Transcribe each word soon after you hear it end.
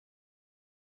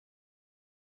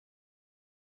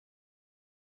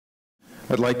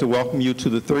I'd like to welcome you to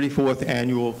the 34th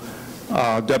Annual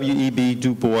W.E.B.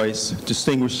 DuBois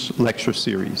Distinguished Lecture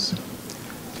Series.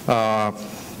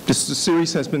 This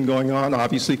series has been going on,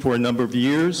 obviously, for a number of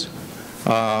years.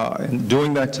 And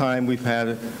during that time, we've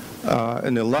had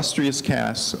an illustrious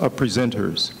cast of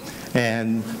presenters.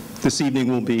 And this evening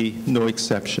will be no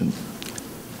exception.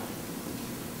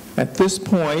 At this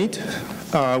point,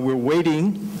 we're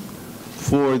waiting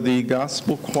for the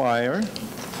gospel choir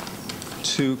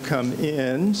to come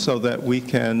in so that we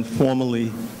can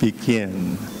formally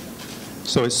begin.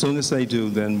 So as soon as they do,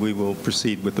 then we will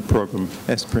proceed with the program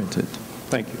as printed.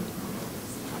 Thank you.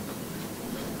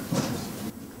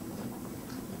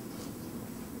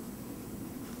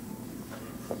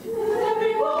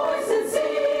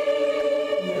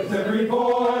 Every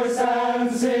voice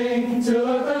and sing till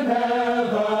earth and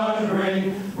heaven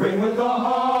ring with the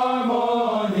harmonies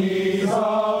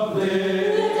of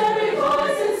bliss. Lift every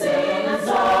voice and sing a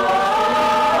song.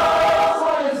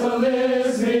 High as the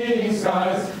listening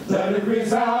skies, let it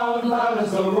resound loud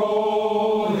as the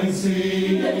rolling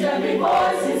sea. Lift every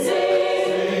voice and sing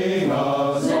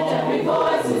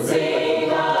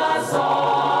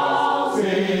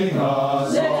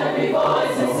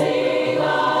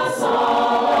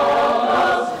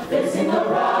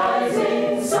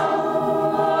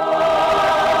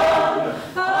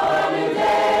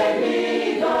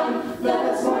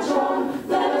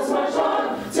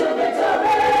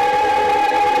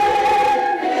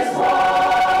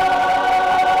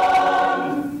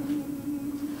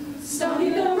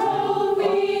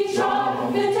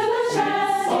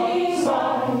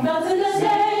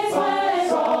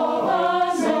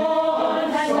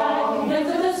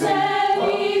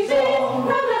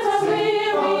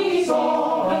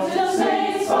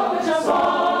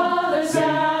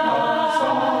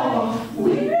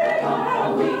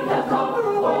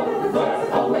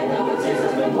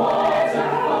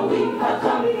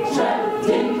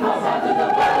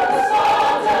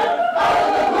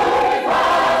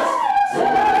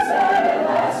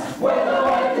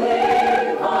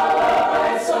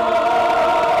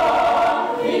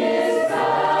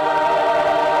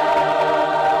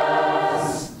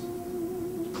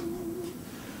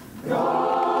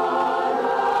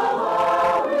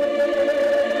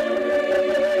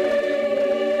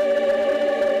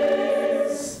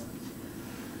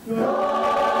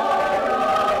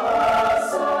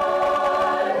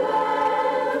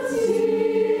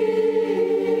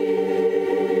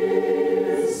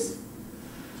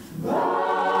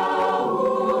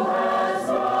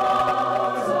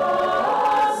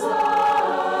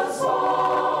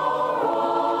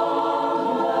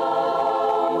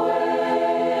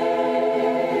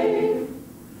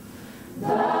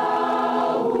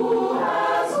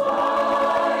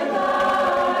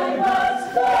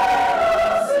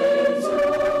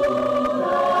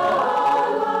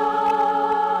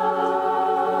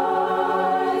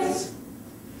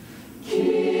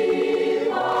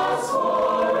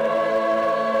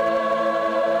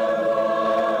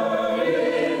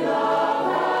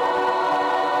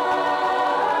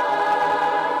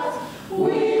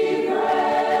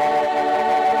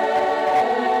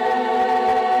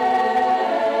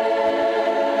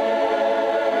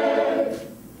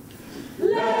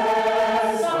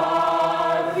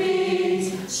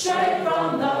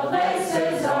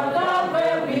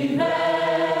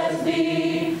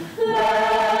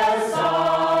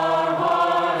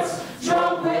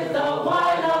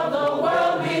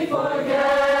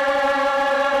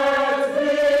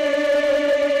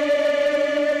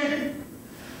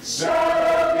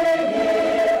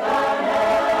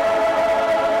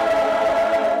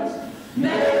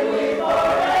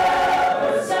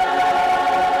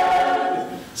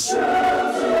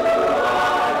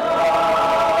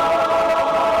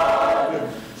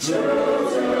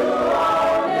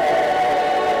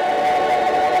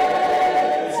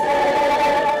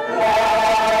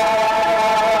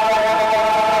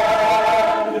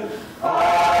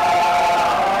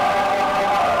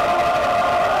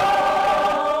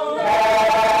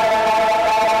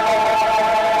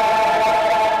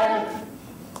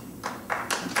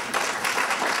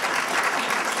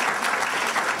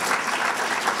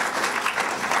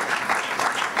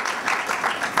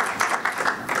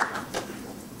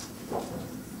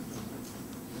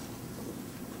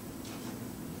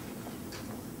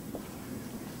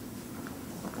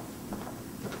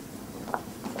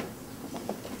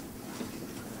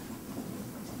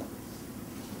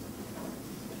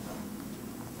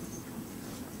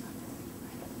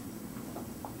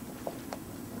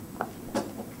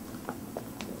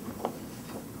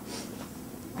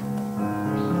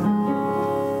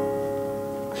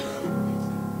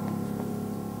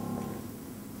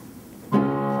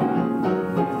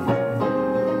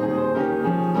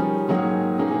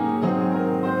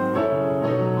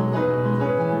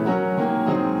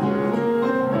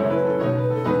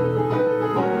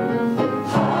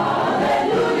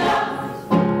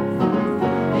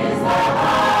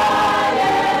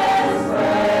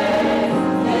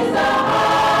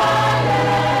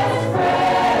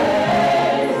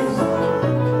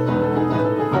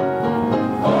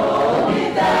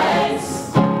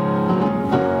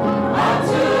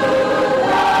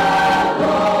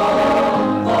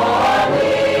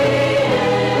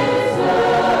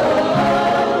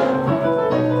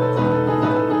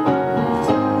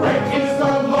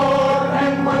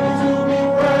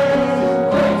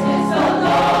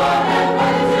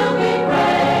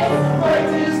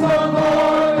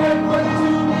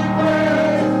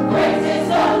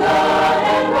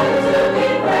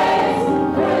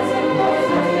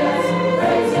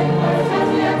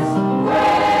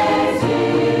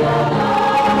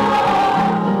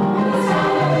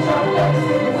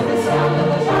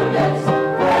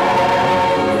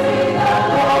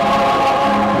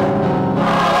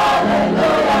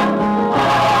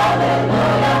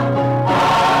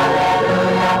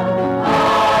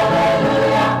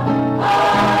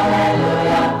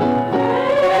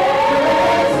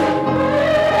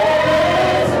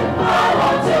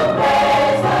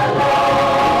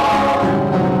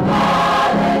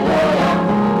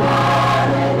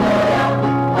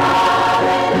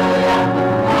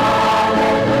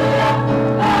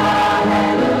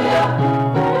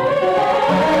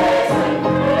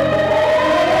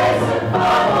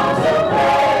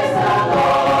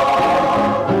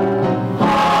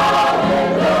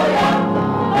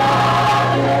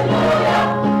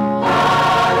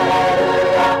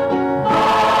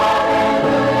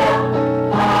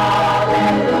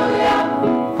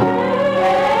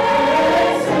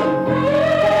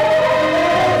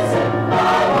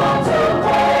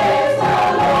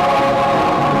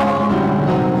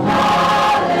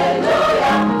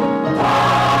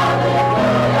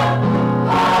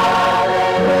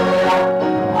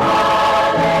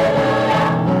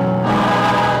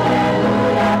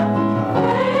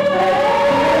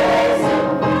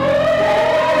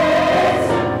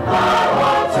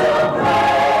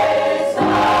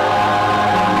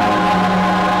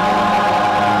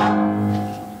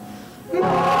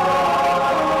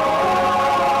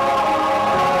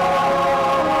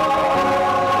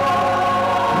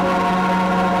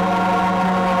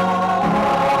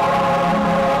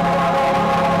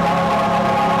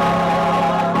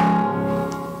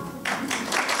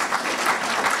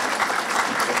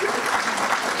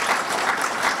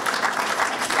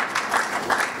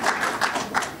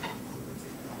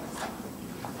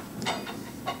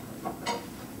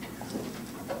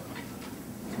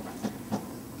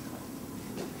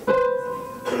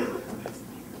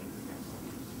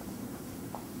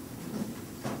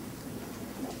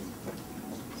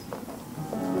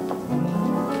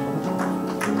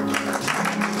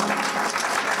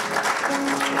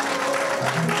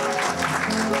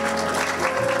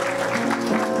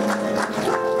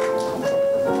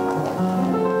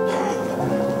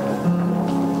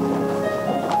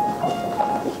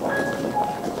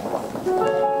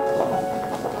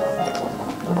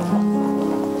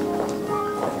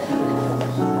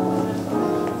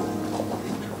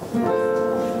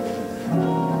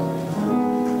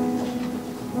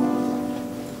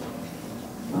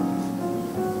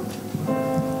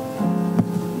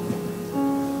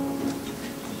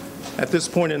At this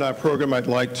point in our program, I'd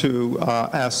like to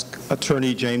ask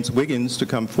Attorney James Wiggins to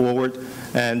come forward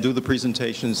and do the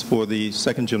presentations for the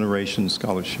second generation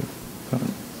scholarship.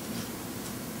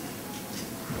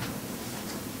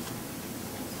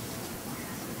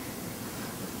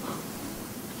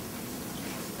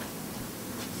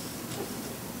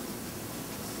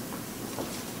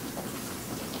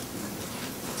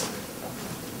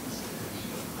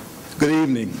 Good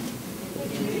evening.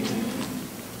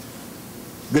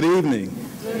 Good evening.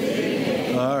 Good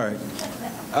evening. All right.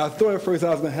 I thought at first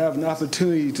I was going to have an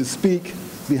opportunity to speak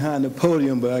behind the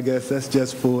podium, but I guess that's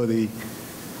just for the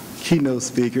keynote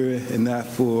speaker and not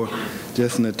for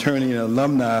just an attorney and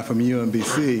alumni from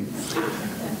UMBC.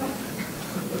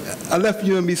 I left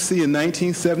UMBC in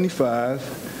 1975,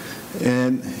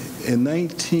 and in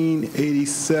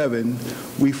 1987,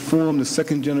 we formed the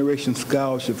Second Generation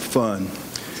Scholarship Fund.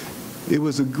 It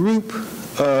was a group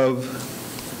of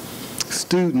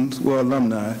students or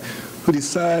alumni who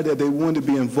decided that they wanted to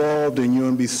be involved in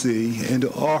UMBC and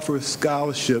to offer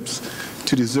scholarships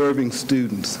to deserving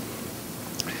students.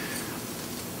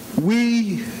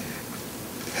 We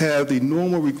have the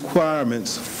normal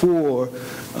requirements for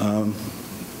applying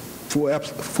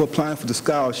for the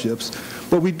scholarships,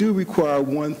 but we do require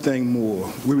one thing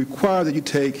more. We require that you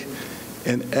take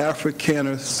an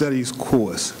Africana Studies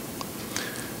course.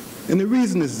 And the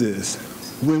reason is this.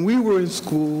 When we were in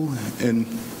school in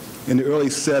the early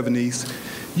 70s,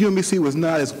 UMBC was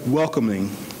not as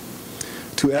welcoming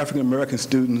to African American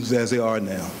students as they are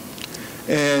now.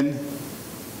 And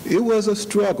it was a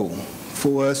struggle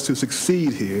for us to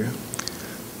succeed here.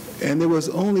 And there was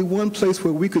only one place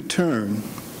where we could turn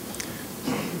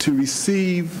to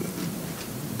receive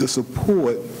the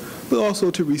support, but also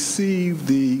to receive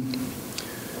the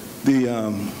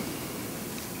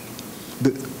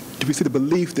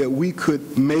belief that we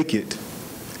could make it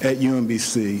at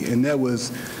UMBC, and that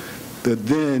was the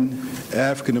then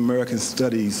African American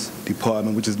Studies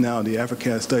Department, which is now the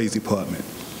Africana Studies Department.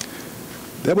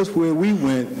 That was where we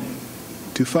went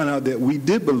to find out that we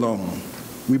did belong.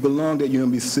 We belonged at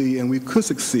UMBC and we could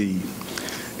succeed.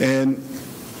 And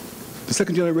the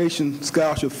Second Generation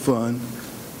Scholarship Fund,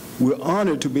 we're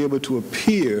honored to be able to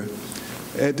appear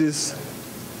at this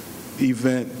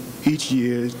event each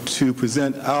year to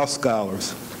present our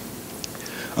scholars.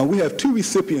 We have two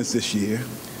recipients this year,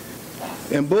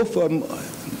 and both of them,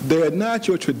 they're not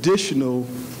your traditional,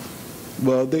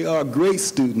 well, they are great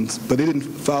students, but they didn't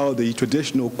follow the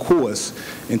traditional course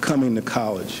in coming to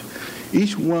college.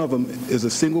 Each one of them is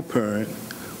a single parent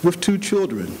with 2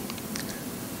 children.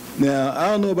 Now,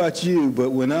 I don't know about you, but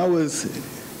when I was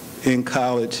in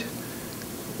college,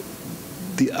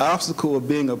 the obstacle of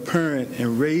being a parent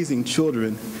and raising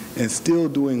children and still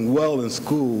doing well in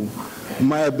school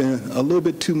might have been a little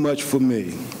bit too much for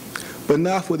me, but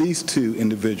not for these 2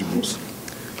 individuals.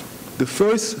 The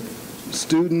first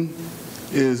student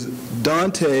is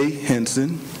Dante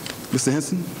Henson. Mr.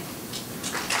 Henson?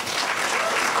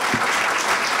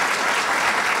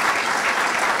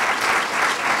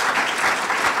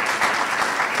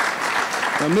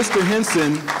 Now, Mr.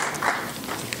 Henson,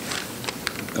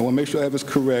 I want to make sure I have this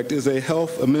correct, is a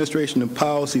health administration and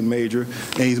policy major,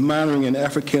 and he's minoring in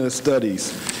Africana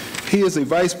Studies. He is a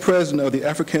vice president of the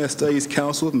Africana Studies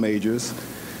Council of Majors,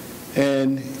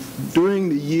 and during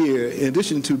the year, in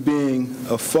addition to being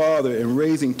a father and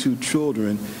raising 2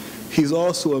 children, he's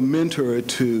also a mentor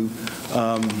to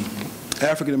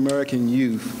African American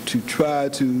youth to try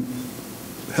to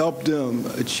help them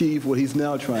achieve what he's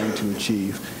now trying to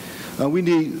achieve. We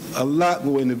need a lot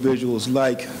more individuals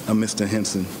like Mr.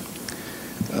 Henson.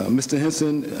 Mr.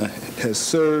 Henson has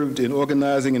served in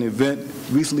organizing an event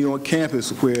recently on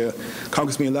campus where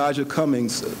Congressman Elijah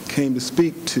Cummings came to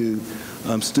speak to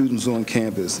students on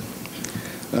campus.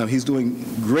 He's doing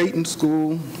great in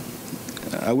school.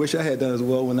 I wish I had done as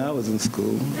well when I was in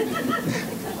school.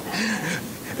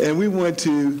 And we want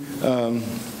to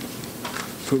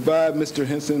provide Mr.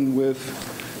 Henson with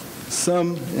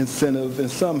some incentive and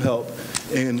some help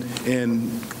in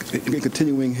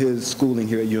continuing his schooling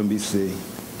here at UMBC.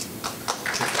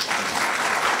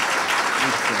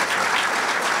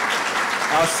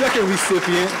 Our second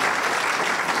recipient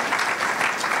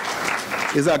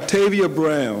is Octavia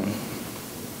Brown.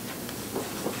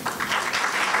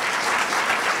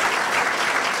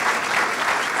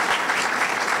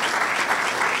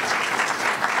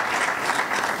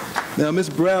 Now, Ms.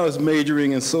 Brown is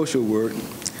majoring in social work,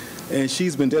 and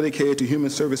she's been dedicated to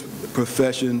human service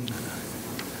profession,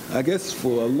 I guess,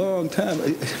 for a long time.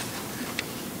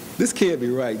 This can't be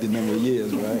right, the number of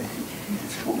years, right?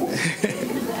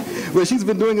 But she's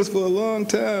been doing this for a long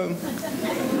time.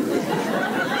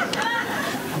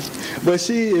 But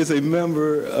she is a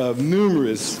member of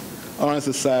numerous honor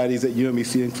societies at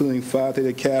UMBC, including Phi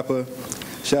Theta Kappa,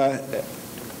 Chi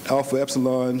Alpha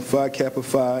Epsilon, Phi Kappa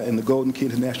Phi, and the Golden Key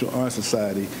International Honor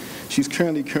Society. She's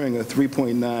currently carrying a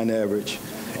 3.9 average.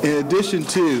 In addition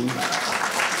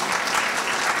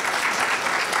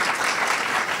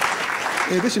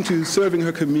to serving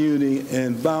her community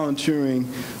and volunteering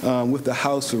with the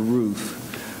House of Ruth,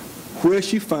 where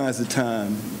she finds the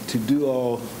time to do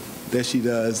all that she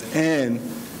does and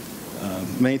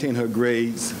maintain her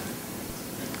grades,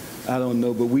 I don't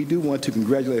know, but we do want to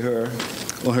congratulate her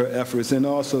on her efforts and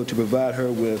also to provide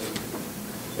her with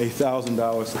a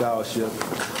 $1,000 scholarship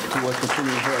towards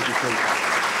continuing her education.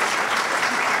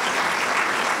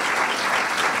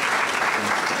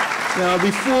 Now,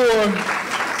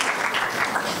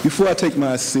 before I take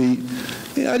my seat,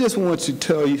 I just want to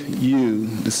tell you,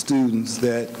 the students,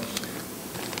 that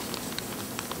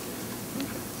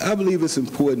I believe it's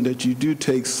important that you do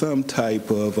take some type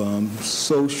of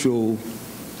social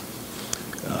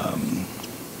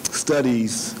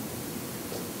studies,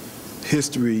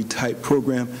 history type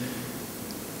program.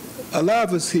 A lot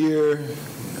of us here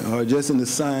are just in the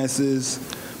sciences,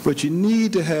 but you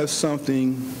need to have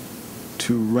something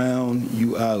to round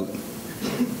you out.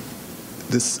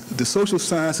 The social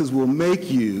sciences will make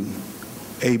you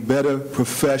a better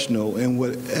professional in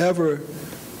whatever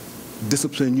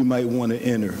discipline you might want to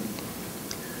enter.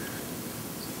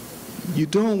 You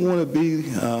don't want to be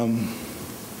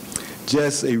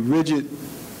just a rigid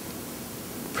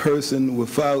person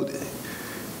without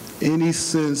any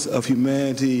sense of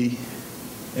humanity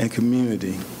and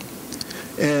community.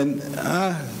 And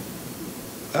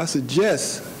I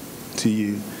suggest to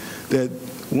you that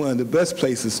one of the best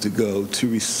places to go to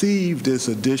receive this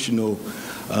additional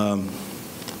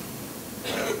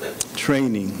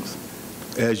training,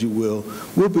 as you will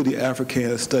be the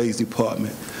Africana Studies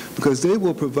Department, because they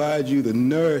will provide you the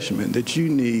nourishment that you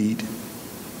need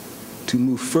to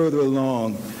move further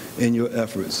along in your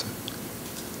efforts.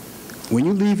 When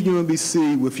you leave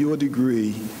UMBC with your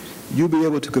degree, you'll be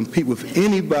able to compete with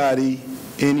anybody,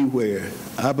 anywhere.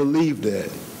 I believe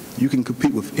that. You can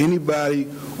compete with anybody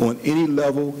on any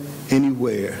level,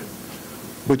 anywhere.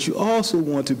 But you also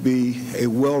want to be a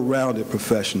well-rounded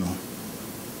professional.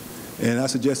 And I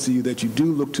suggest to you that you do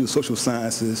look to the social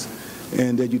sciences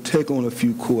and that you take on a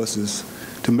few courses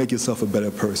to make yourself a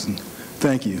better person.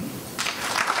 Thank you.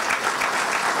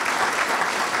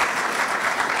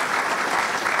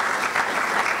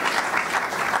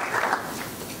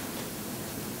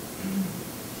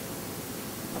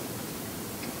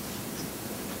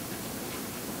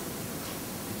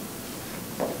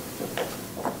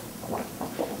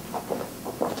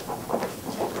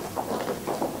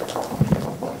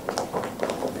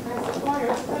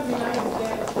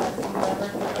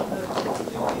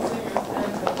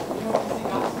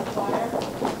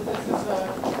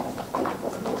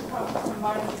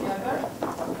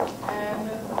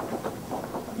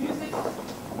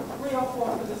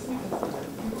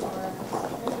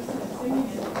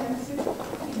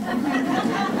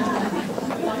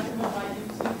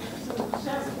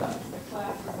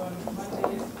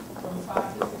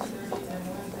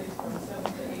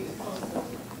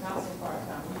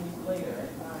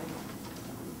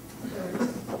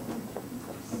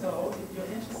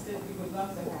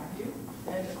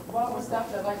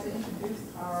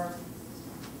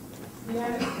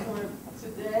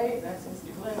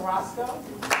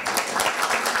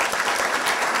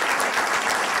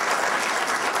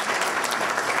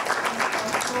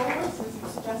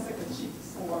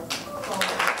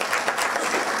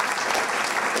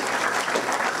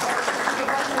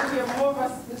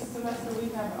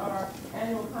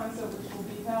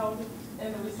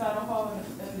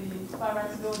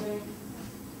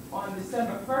 On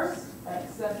December 1st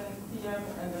at 7 p.m.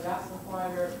 and the gospel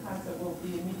choir concert will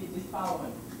be immediately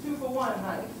following. 2 for 1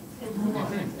 night. 2 for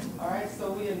 1. All right,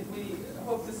 so we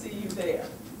hope to see you there.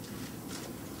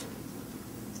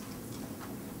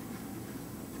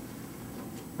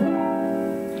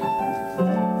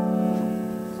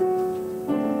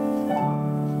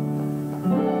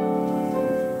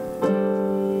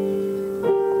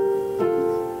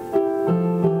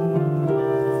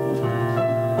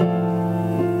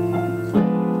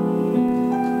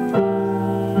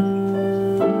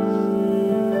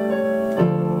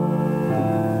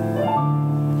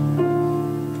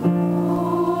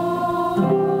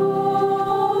 Oh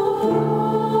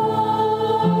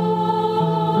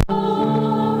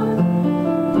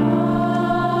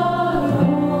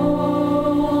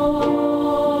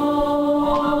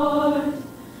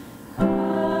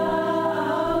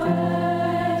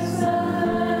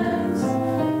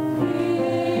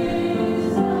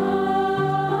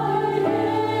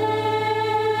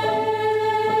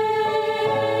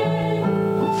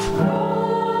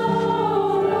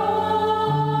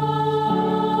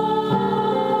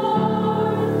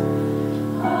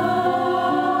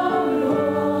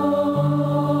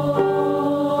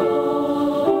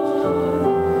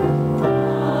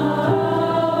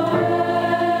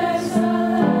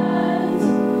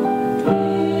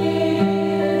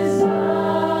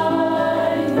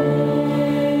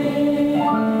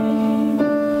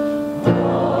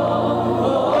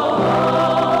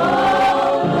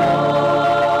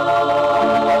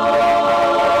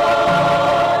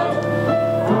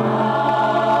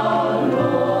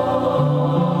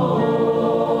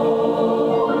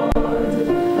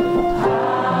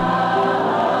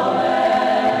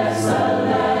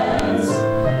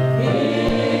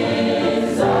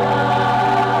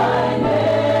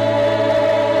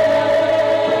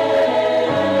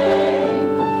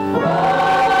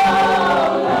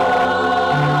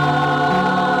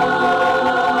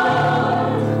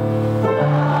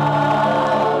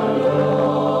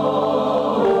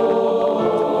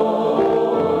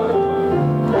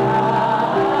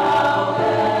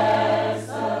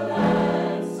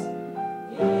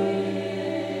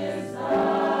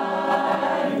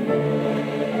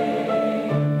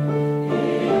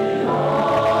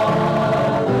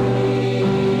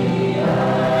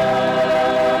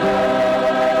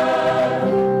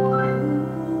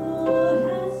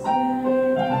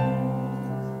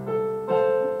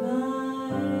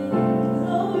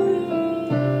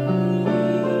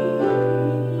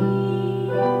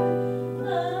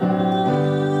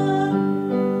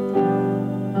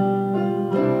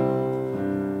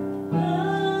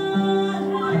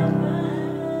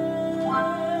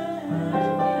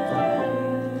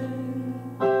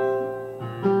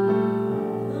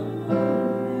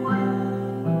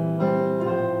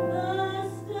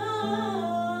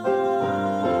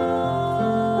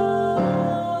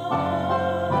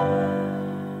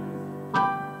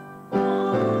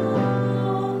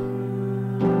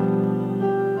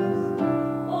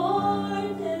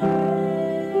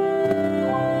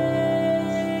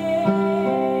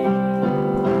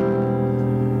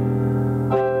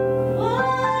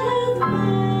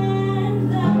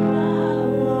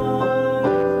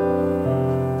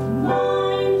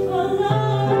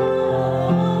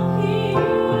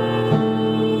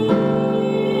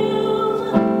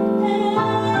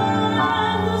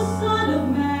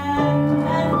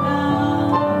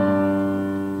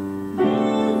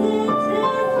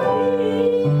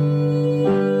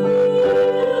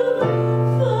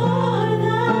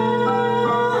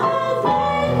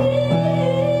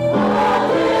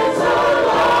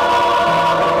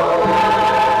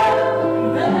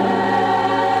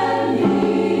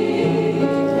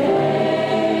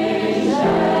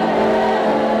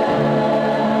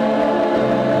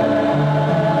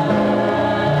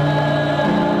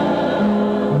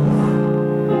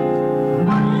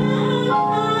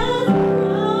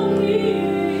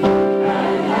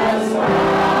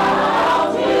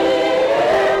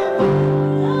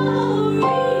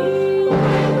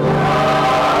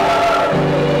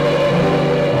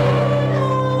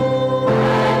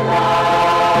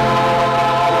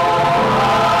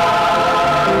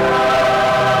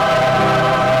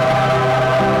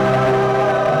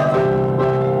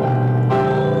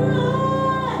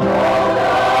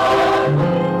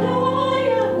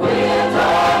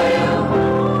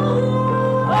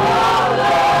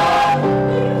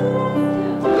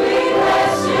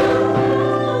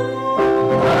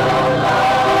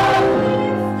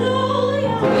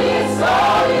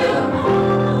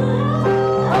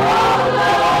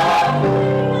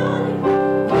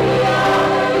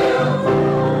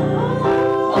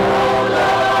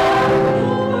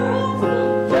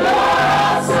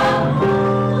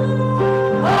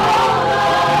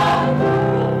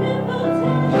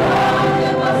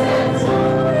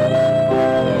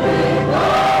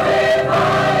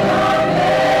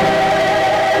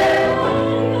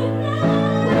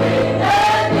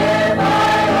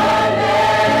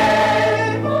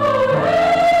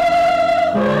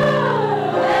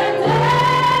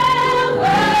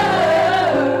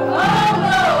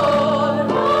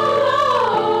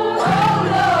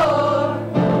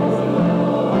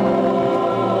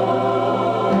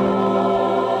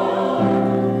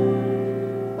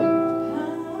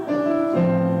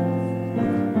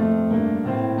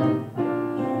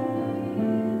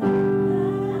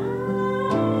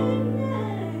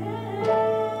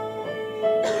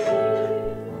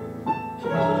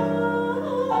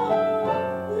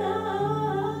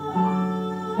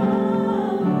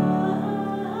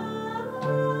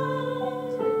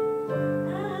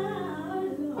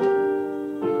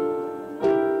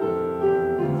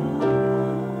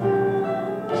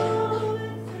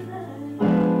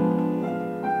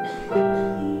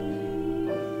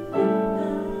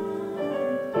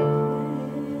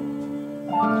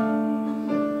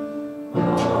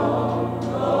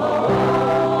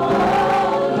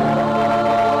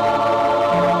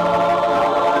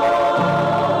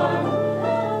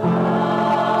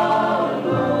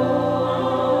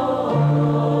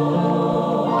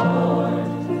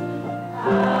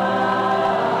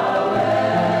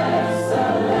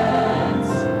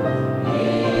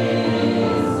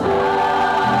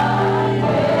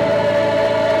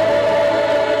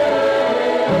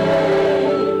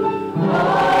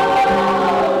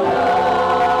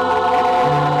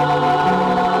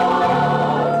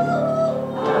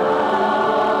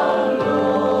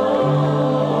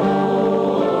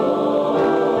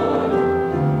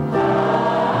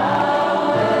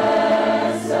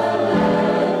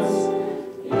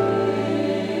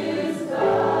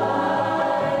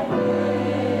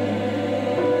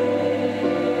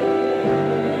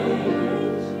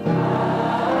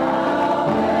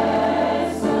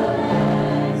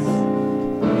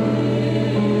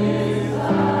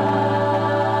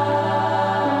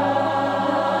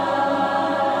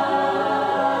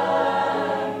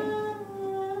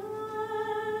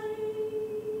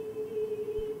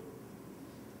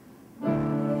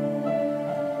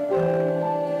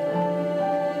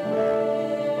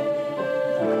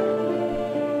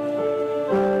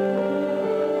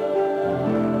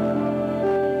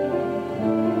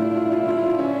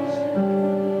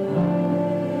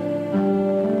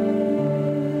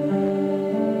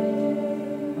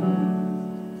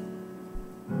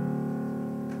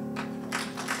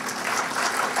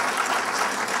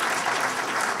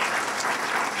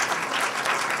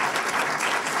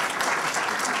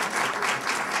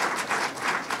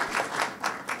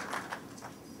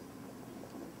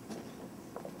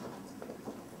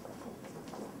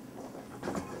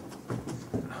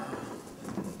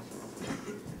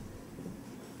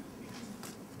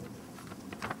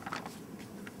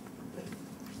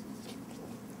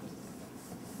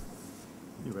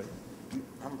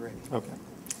Okay.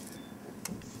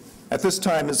 At this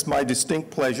time, it's my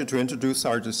distinct pleasure to introduce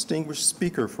our distinguished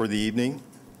speaker for the evening,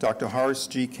 Dr. Horace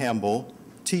G. Campbell,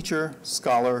 teacher,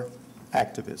 scholar,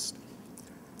 activist.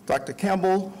 Dr.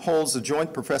 Campbell holds a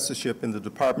joint professorship in the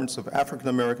Departments of African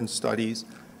American Studies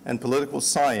and Political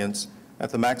Science at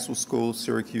the Maxwell School,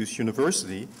 Syracuse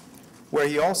University, where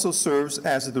he also serves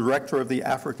as the director of the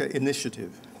Africa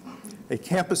Initiative, a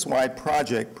campus-wide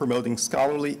project promoting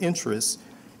scholarly interests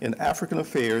in African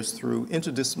affairs through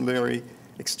interdisciplinary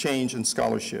exchange and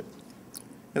scholarship.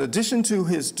 In addition to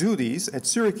his duties at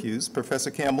Syracuse, Professor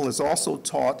Campbell has also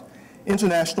taught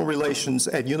international relations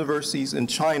at universities in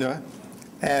China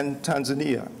and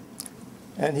Tanzania.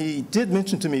 And he did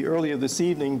mention to me earlier this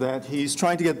evening that he's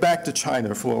trying to get back to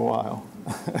China for a while.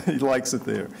 He likes it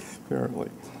there, apparently.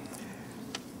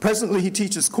 Presently, he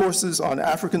teaches courses on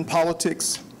African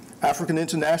politics, African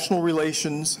international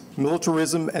relations,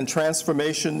 militarism and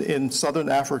transformation in Southern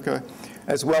Africa,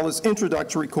 as well as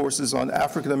introductory courses on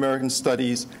African American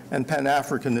studies and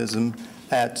Pan-Africanism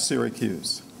at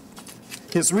Syracuse.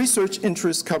 His research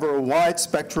interests cover a wide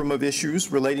spectrum of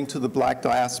issues relating to the Black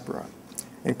diaspora.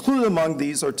 Included among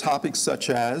these are topics such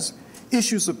as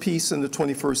issues of peace in the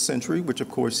 21st century, which of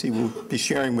course he will be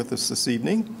sharing with us this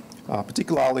evening,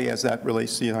 particularly as that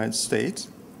relates to the United States,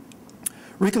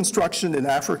 Reconstruction in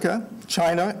Africa,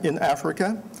 China in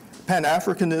Africa,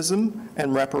 Pan-Africanism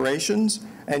and reparations,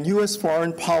 and U.S.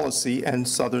 foreign policy and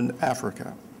Southern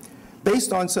Africa.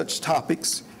 Based on such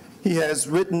topics, he has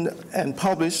written and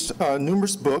published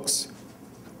numerous books.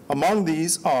 Among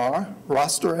these are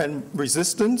Roster and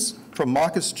Resistance, from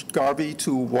Marcus Garvey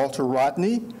to Walter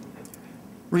Rodney,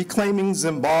 Reclaiming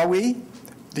Zimbabwe,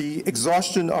 The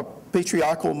Exhaustion of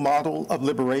Patriarchal Model of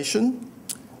Liberation,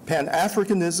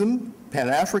 Pan-Africanism,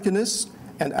 Pan-Africanists,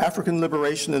 and African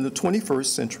Liberation in the 21st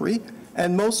Century,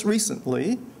 and most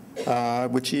recently,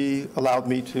 which he allowed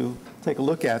me to take a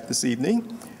look at this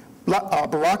evening,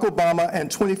 Barack Obama and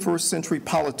 21st Century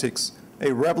Politics,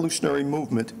 a Revolutionary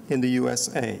Movement in the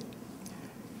USA.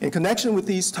 In connection with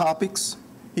these topics,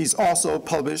 he's also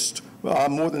published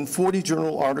more than 40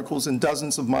 journal articles and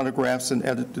dozens of monographs and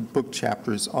edited book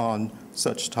chapters on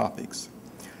such topics.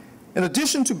 In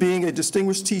addition to being a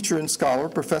distinguished teacher and scholar,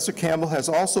 Professor Campbell has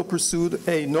also pursued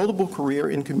a notable career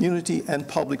in community and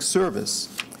public service.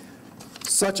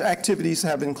 Such activities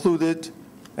have included,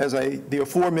 as the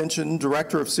aforementioned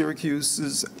director of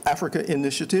Syracuse's Africa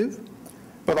Initiative,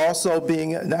 but also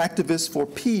being an activist for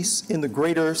peace in the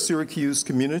greater Syracuse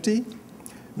community,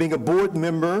 being a board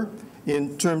member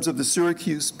in terms of the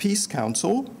Syracuse Peace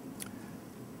Council,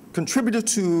 contributed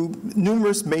to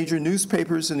numerous major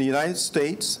newspapers in the United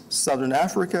States, Southern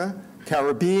Africa,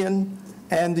 Caribbean,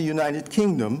 and the United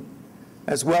Kingdom,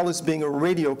 as well as being a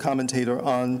radio commentator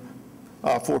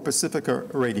for Pacifica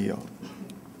Radio.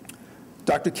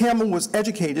 Dr. Campbell was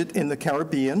educated in the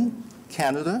Caribbean,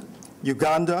 Canada,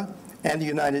 Uganda, and the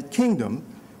United Kingdom,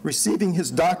 receiving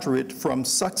his doctorate from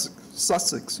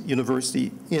Sussex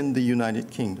University in the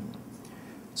United Kingdom.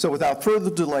 So without further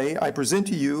delay, I present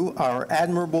to you our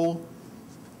admirable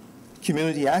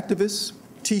community activist,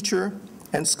 teacher,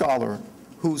 and scholar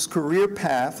whose career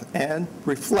path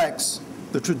reflects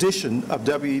the tradition of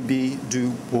W.E.B.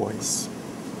 Du Bois,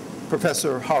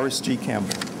 Professor Horace G.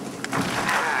 Campbell.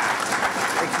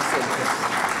 Thank you so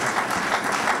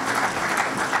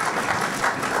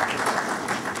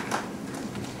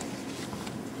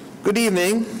much. Good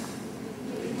evening.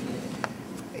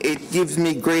 It gives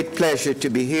me great pleasure to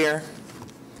be here.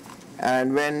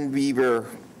 And when we were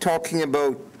talking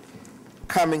about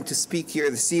coming to speak here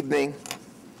this evening,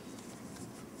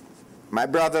 my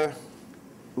brother,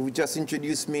 who just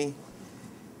introduced me,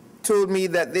 told me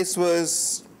that this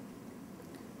was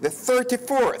the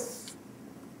 34th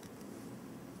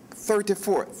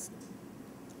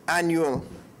annual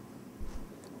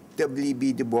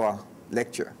W.E.B. Du Bois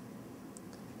lecture,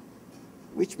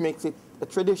 which makes it a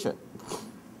tradition.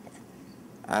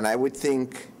 And I would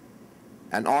think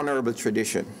an honorable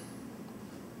tradition.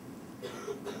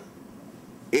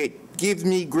 It gives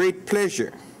me great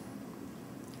pleasure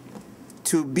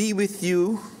to be with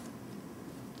you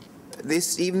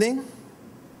this evening.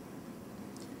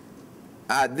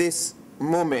 At this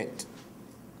moment,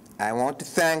 I want to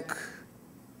thank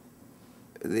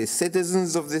the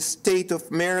citizens of the state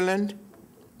of Maryland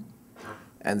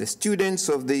and the students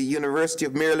of the University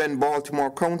of Maryland,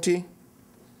 Baltimore County,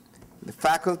 the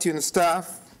faculty and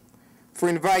staff, for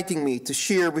inviting me to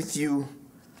share with you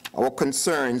our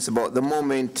concerns about the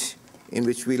moment in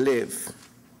which we live.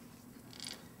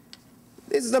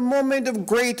 This is a moment of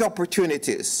great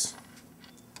opportunities.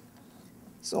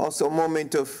 It's also a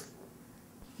moment of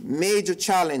major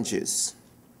challenges.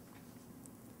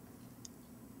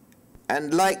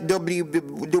 And like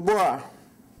DuBois,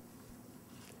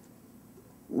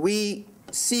 we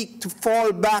seek to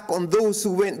fall back on those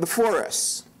who went before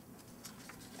us.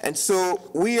 And so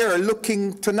we are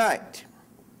looking tonight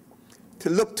to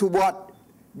look to what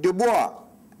DuBois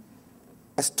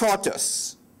has taught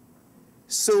us,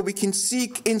 so we can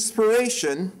seek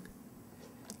inspiration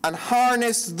and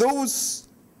harness those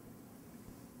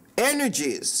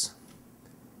energies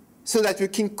so that we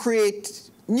can create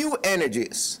new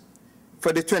energies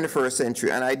for the 21st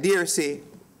century. And I dare say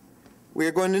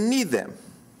we're going to need them.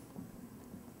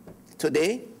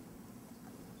 Today,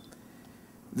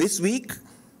 this week,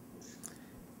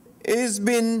 has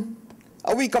been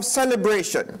a week of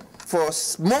celebration for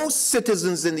most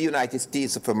citizens in the United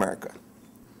States of America.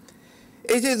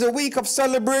 It is a week of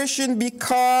celebration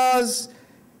because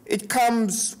it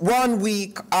comes 1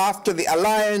 week after the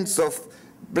alliance of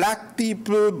black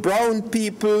people, brown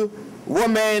people,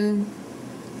 women,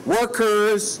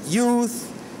 workers,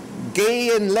 youth,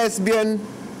 gay and lesbian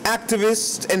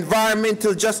activists,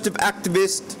 environmental justice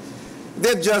activists.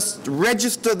 They've just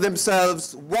registered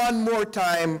themselves one more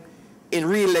time in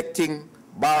re-electing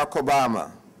Barack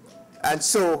Obama. And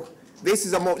so this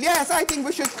is a moment. Yes, I think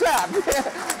we should clap.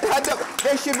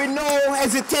 There should be no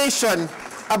hesitation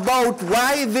about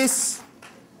why this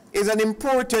is an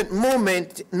important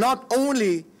moment, not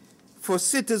only for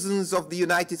citizens of the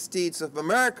United States of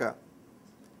America,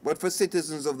 but for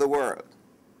citizens of the world.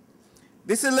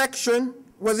 This election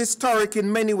was historic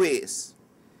in many ways.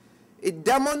 It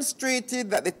demonstrated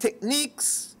that the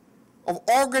techniques of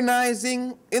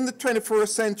organizing in the 21st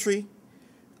century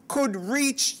could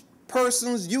reach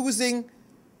persons using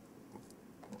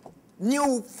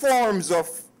new forms of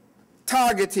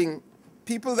targeting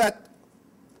people that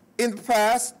in the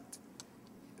past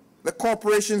the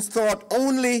corporations thought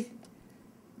only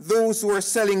those who were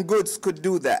selling goods could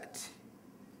do that.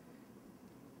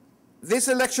 This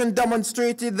election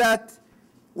demonstrated that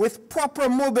with proper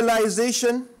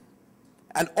mobilization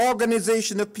and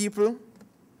organization of people,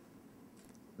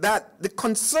 that the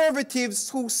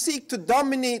conservatives who seek to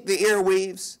dominate the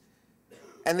airwaves,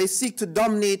 and they seek to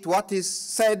dominate what is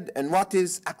said and what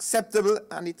is acceptable,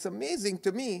 and it's amazing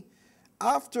to me,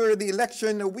 after the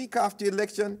election, a week after the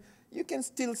election, you can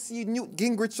still see Newt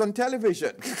Gingrich on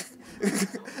television.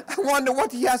 I wonder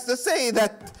what he has to say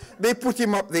that they put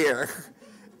him up there,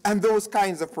 and those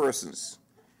kinds of persons.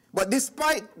 But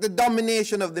despite the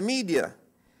domination of the media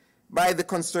by the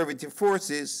conservative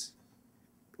forces,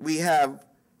 we have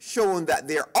shown that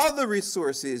there are other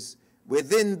resources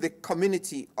within the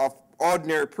community of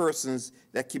ordinary persons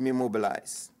that can be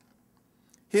mobilized.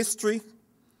 History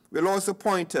will also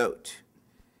point out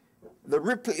the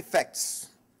ripple effects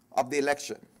of the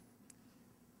election.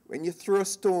 When you throw a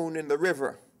stone in the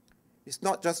river, it's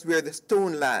not just where the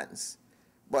stone lands,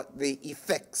 but the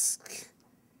effects.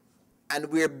 And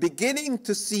we're beginning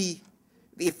to see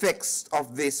the effects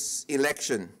of this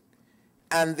election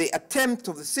and the attempt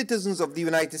of the citizens of the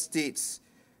United States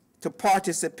to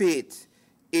participate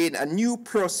in a new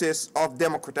process of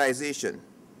democratization.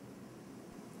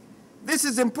 This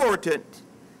is important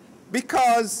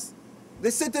because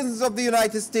the citizens of the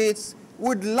United States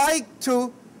would like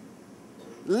to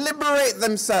liberate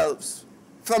themselves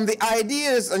from the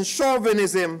ideas and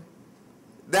chauvinism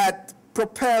that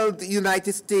propelled the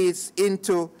United States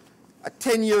into a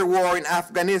 10-year war in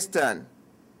Afghanistan,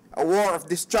 a war of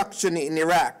destruction in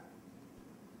Iraq.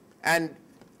 And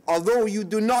although you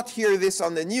do not hear this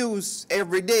on the news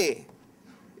every day,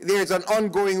 there's an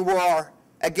ongoing war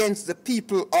against the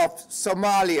people of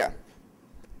Somalia,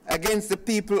 against the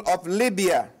people of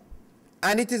Libya.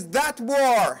 And it is that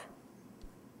war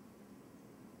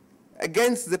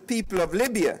against the people of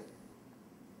Libya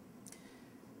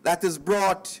that has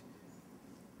brought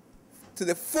to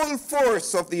the full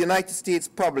force of the United States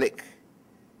public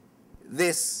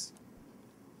this,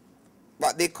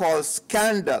 what they call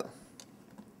scandal,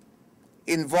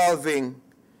 involving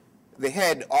the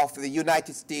head of the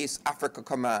United States Africa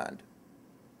Command.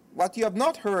 What you have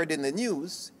not heard in the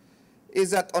news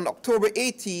is that on October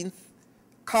 18th,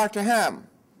 Carter Ham,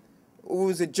 who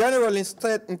was the general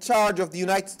in charge of the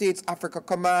United States Africa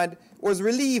Command, was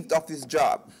relieved of his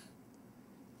job.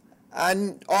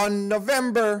 And on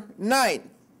November 9th,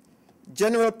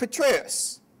 General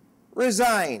Petraeus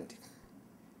resigned,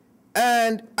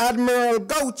 and Admiral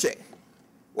Gauche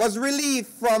was relieved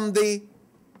from the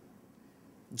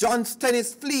John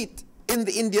Stennis fleet in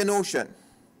the Indian Ocean.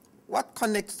 What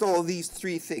connects all these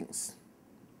three things?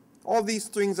 All these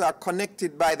things are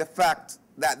connected by the fact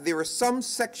that there were some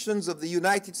sections of the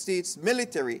United States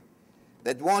military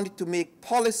that wanted to make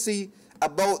policy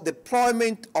about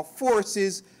deployment of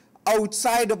forces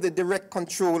outside of the direct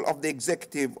control of the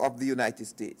executive of the United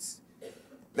States.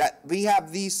 That we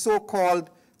have these so-called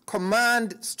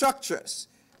command structures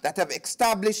that have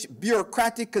established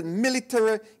bureaucratic and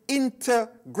military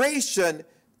integration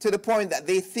to the point that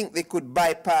they think they could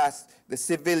bypass the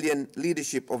civilian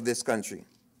leadership of this country.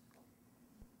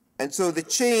 And so the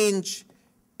change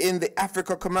in the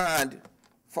Africa Command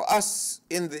for us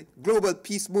in the global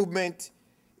peace movement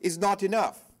is not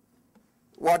enough.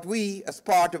 What we, as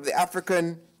part of the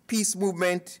African peace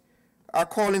movement, are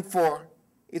calling for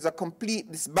is a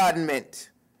complete disbandment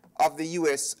of the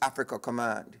U.S. Africa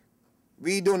Command.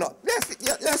 We do not,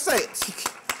 let's say it,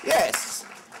 yes,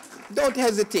 don't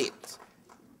hesitate.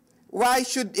 Why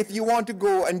should, if you want to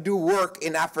go and do work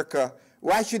in Africa,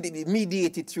 why should it be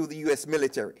mediated through the U.S.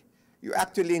 military? You're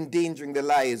actually endangering the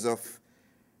lives of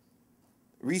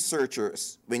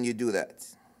researchers when you do that.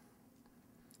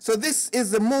 So this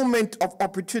is the moment of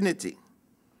opportunity.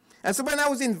 And so when I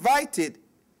was invited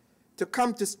to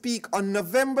come to speak on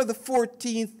November the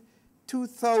 14th,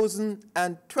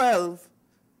 2012,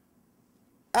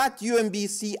 at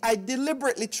UMBC, I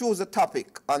deliberately chose a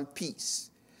topic on peace.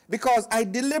 Because I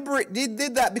deliberately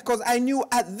did that because I knew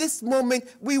at this moment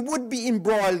we would be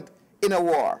embroiled in a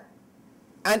war.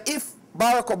 And if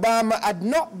Barack Obama had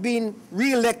not been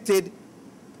re-elected,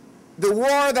 the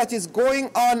war that is going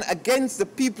on against the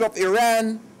people of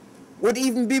Iran would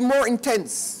even be more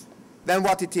intense than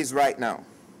what it is right now.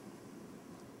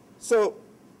 So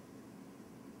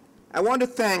I want to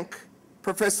thank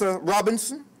Professor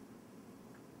Robinson,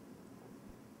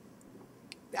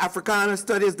 the Africana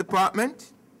Studies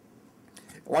Department.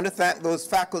 I want to thank those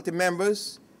faculty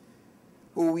members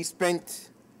who we spent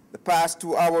the past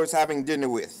 2 hours having dinner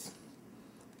with.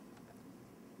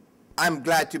 I'm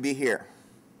glad to be here.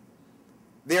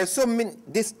 There are so many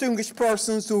distinguished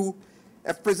persons who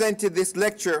have presented this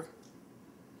lecture.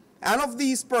 And of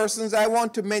these persons, I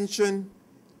want to mention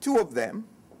 2 of them.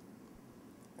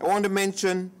 I want to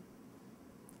mention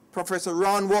Professor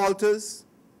Ron Walters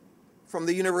from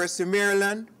the University of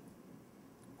Maryland,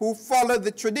 who followed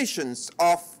the traditions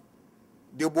of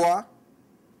DuBois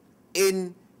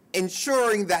in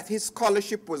ensuring that his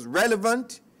scholarship was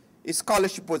relevant, his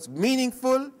scholarship was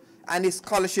meaningful, and his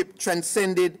scholarship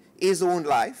transcended his own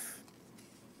life.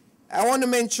 I want to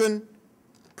mention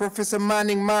Professor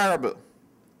Manning Marable,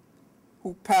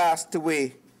 who passed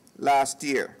away last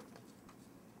year.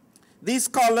 These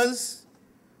scholars,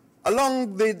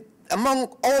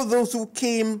 among all those who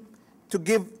came to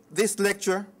give this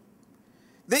lecture,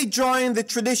 they joined the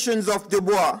traditions of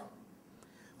DuBois,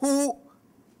 who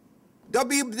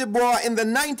W. Du Bois, in the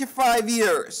 95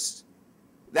 years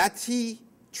that he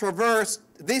traversed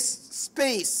this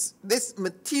space, this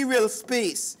material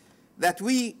space that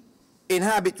we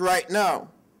inhabit right now,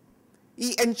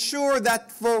 he ensured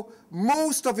that for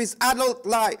most of his adult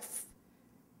life,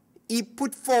 he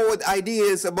put forward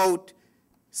ideas about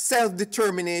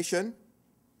self-determination,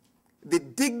 the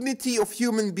dignity of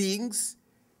human beings,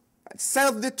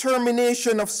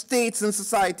 self-determination of states and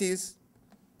societies,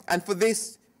 and for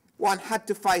this, one had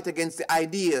to fight against the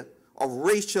idea of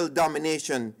racial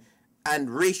domination and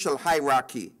racial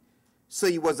hierarchy. So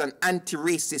he was an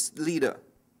anti-racist leader.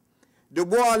 Du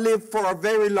Bois lived for a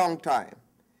very long time.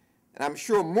 And I'm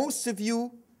sure most of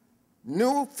you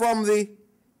knew from the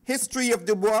history of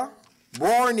Du Bois,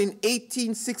 born in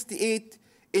 1868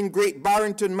 in Great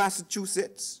Barrington,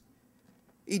 Massachusetts.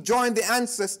 He joined the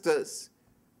ancestors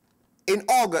in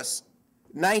August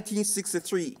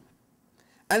 1963.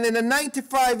 And in the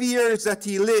 95 years that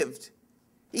he lived,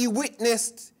 he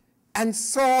witnessed and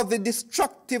saw the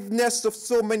destructiveness of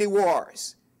so many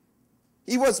wars.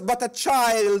 He was but a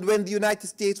child when the United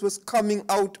States was coming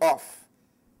out of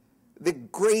the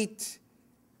great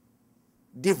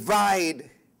divide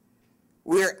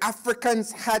where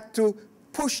Africans had to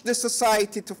push the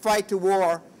society to fight a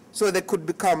war so they could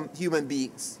become human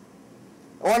beings.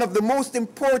 One of the most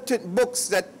important books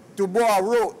that Du Bois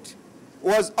wrote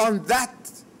was on that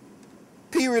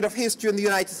period of history in the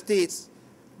United States,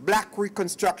 Black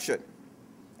Reconstruction.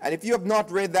 And if you have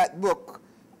not read that book,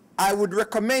 I would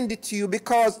recommend it to you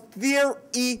because there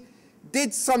he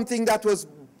did something that was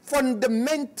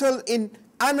fundamental in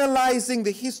analyzing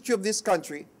the history of this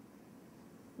country,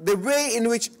 the way in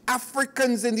which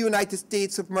Africans in the United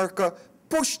States of America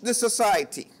pushed the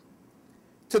society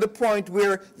to the point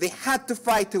where they had to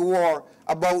fight a war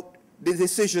about the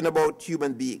decision about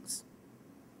human beings.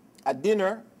 At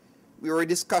dinner, we were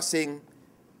discussing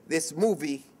this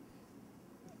movie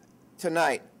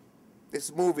tonight,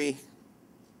 this movie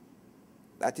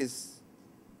that is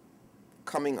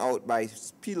coming out by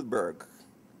Spielberg,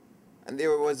 And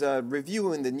there was a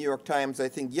review in the New York Times, I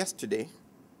think yesterday,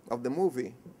 of the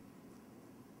movie.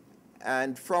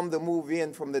 And from the movie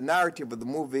and from the narrative of the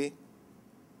movie,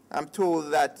 I'm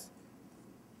told that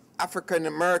African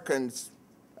Americans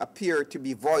appear to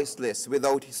be voiceless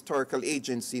without historical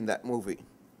agency in that movie.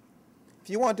 If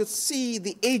you want to see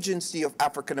the agency of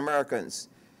African Americans,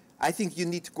 I think you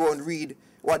need to go and read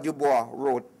what DuBois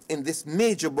wrote in this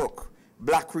major book,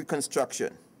 Black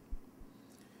Reconstruction.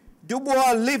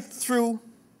 DuBois lived through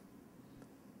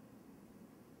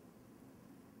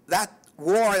that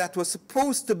war that was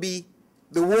supposed to be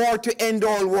the war to end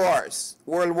all wars,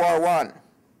 World War I.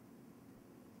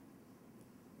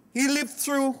 He lived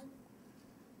through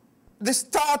the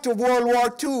start of World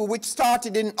War II, which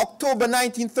started in October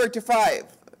 1935.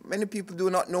 Many people do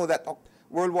not know that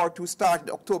World War II started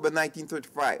October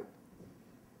 1935,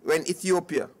 when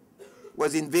Ethiopia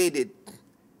was invaded.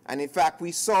 And in fact,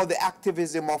 we saw the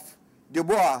activism of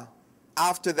DuBois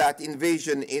after that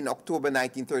invasion in October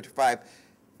 1935.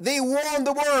 They warned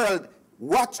the world,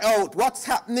 watch out, what's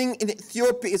happening in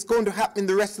Ethiopia is going to happen in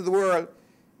the rest of the world.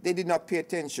 They did not pay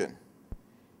attention.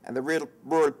 And the real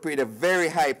world paid a very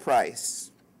high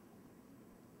price.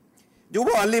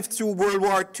 DuBois lived through World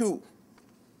War II.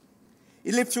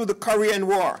 He lived through the Korean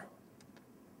War.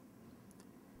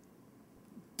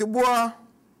 DuBois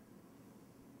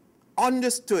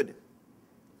understood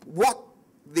what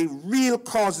the real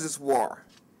causes war.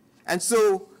 And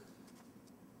so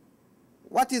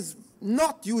what is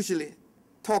not usually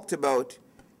talked about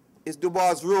is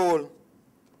DuBois' role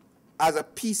as a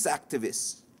peace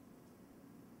activist.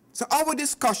 So our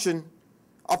discussion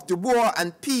of DuBois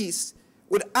and peace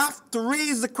would have to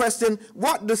raise the question,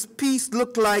 what does peace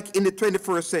look like in the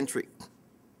 21st century?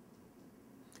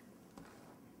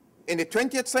 In the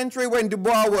 20th century, when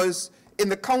DuBois was in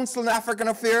the Council on African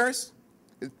Affairs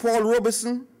with Paul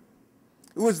Robeson,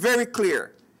 it was very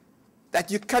clear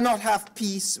that you cannot have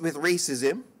peace with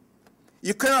racism.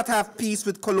 You cannot have peace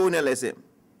with colonialism.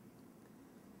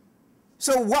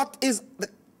 So what is the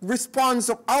response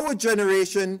of our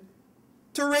generation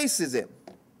to racism?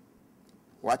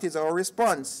 What is our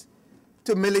response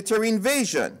to military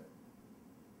invasion?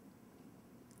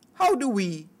 How do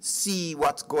we see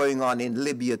what's going on in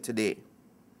Libya today?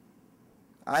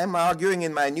 I'm arguing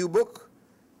in my new book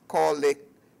called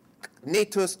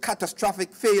NATO's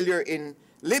Catastrophic Failure in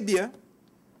Libya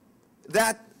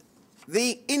that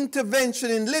the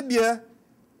intervention in Libya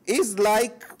is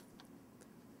like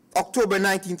October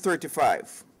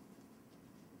 1935.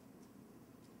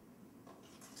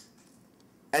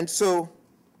 And so,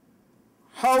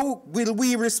 how will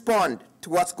we respond to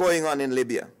what's going on in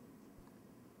Libya?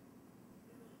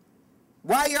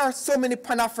 Why are so many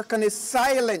Pan-Africanists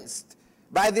silenced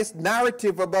by this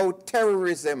narrative about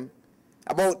terrorism,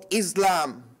 about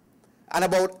Islam, and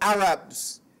about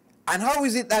Arabs? And how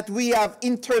is it that we have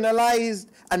internalized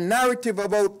a narrative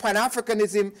about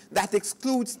Pan-Africanism that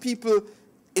excludes people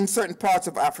in certain parts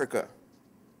of Africa?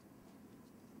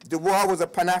 DuBois was a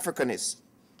Pan-Africanist.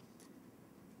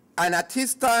 And at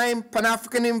his time,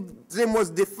 Pan-Africanism was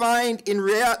defined in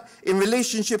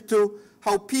relationship to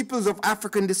how peoples of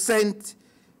African descent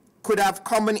could have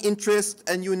common interests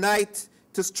and unite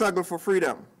to struggle for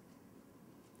freedom.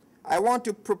 I want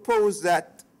to propose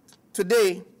that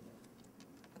today,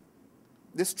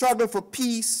 the struggle for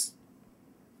peace,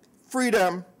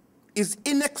 freedom, is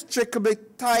inextricably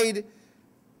tied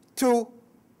to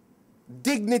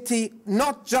dignity,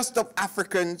 not just of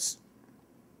Africans,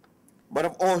 but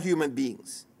of all human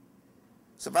beings.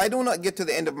 So if I do not get to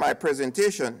the end of my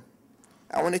presentation,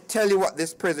 I want to tell you what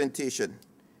this presentation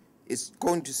is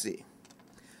going to say.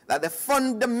 That the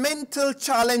fundamental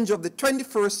challenge of the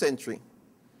 21st century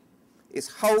is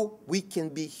how we can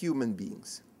be human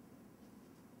beings.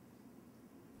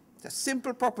 It's a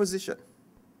simple proposition.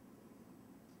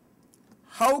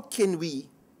 How can we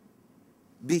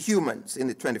be humans in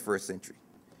the 21st century?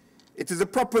 It is a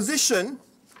proposition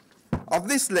of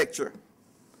this lecture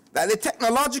that the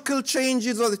technological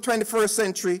changes of the 21st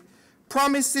century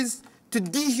promises to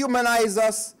dehumanize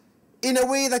us in a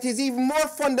way that is even more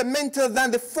fundamental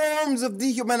than the forms of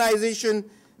dehumanization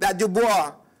that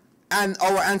DuBois and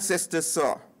our ancestors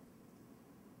saw.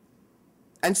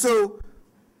 And so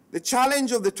the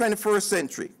challenge of the 21st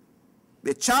century,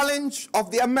 the challenge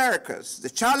of the Americas, the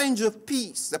challenge of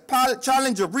peace, the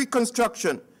challenge of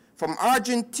reconstruction from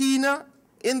Argentina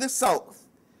in the south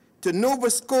to Nova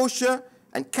Scotia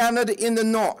and Canada in the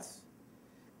north,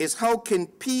 is how can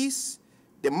peace,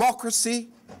 democracy,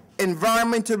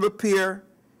 environmental repair,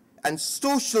 and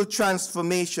social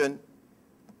transformation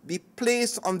be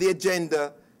placed on the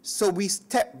agenda so we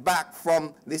step back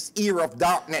from this era of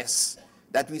darkness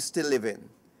that we still live in.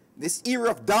 This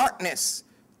era of darkness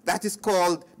that is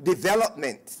called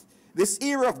development. This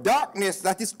era of darkness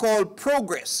that is called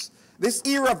progress. This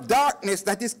era of darkness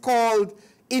that is called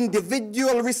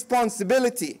individual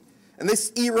responsibility. And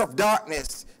this era of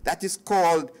darkness that is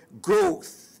called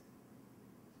growth.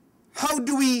 How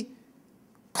do we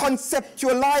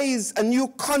conceptualize a new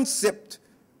concept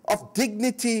of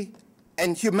dignity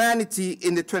and humanity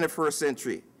in the 21st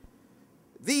century?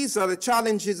 These are the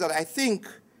challenges that I think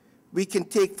we can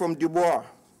take from DuBois,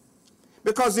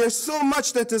 because there's so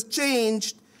much that has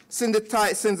changed since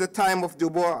the time of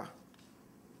DuBois.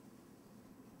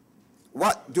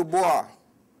 What DuBois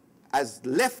has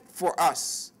left for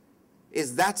us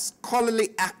is that scholarly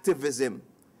activism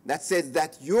that says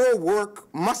that your work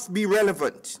must be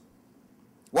relevant.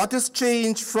 What has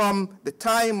changed from the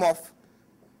time of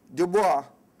DuBois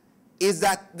is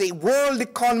that the world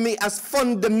economy has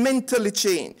fundamentally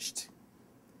changed.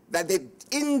 That the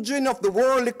engine of the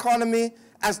world economy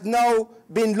has now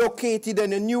been located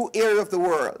in a new area of the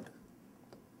world.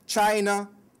 China,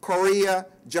 Korea,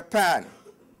 Japan.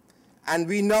 And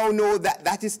we now know that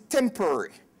that is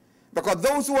temporary, because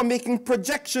those who are making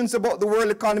projections about the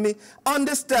world economy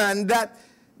understand that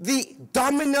the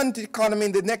dominant economy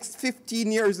in the next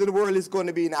 15 years of the world is going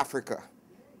to be in Africa.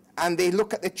 And they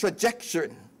look at the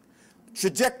trajectory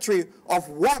of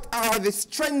what are the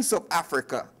strengths of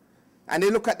Africa. And they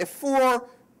look at the 4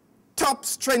 top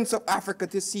strengths of Africa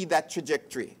to see that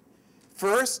trajectory.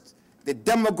 First, the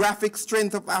demographic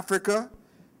strength of Africa.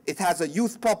 It has a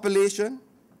youth population.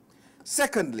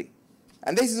 Secondly,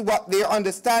 and this is what they're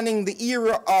understanding, the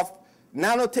era of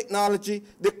nanotechnology,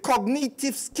 the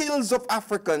cognitive skills of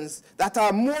Africans that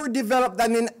are more developed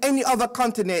than in any other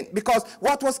continent, because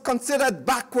what was considered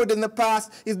backward in the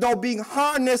past is now being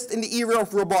harnessed in the era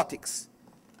of robotics.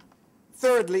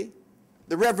 Thirdly,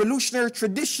 the revolutionary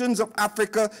traditions of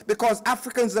Africa, because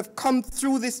Africans have come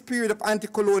through this period of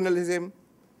anti-colonialism.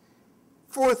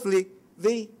 Fourthly,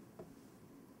 the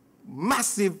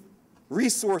massive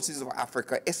resources of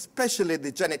Africa, especially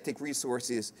the genetic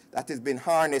resources that has been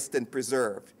harnessed and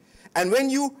preserved. And when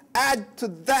you add to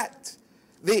that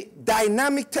the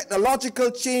dynamic technological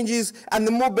changes and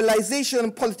the mobilization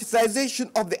and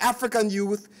politicization of the African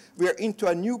youth, we are into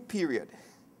a new period.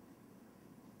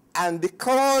 And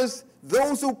because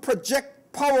those who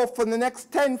project power for the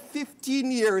next 10,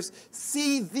 15 years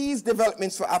see these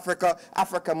developments for Africa,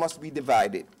 Africa must be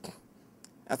divided.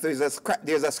 And so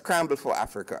there's a scramble for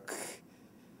Africa.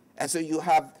 And so you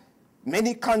have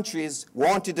many countries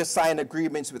wanting to sign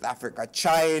agreements with Africa: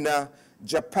 China,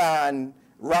 Japan,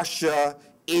 Russia,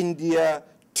 India,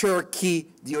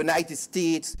 Turkey, the United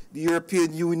States, the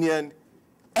European Union.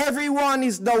 Everyone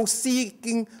is now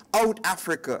seeking out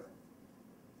Africa.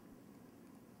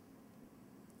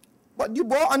 But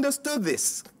DuBois understood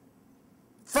this.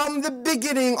 From the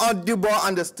beginning on, DuBois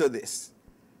understood this.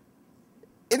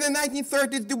 In the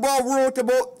 1930s, DuBois wrote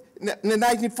about, in the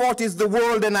 1940s, the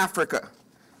world in Africa.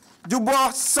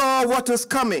 DuBois saw what was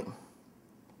coming.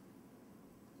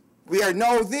 We are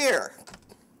now there.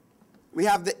 We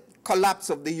have the collapse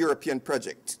of the European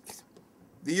project.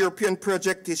 The European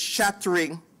project is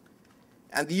shattering,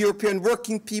 and the European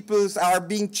working peoples are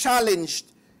being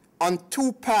challenged on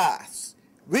 2 paths.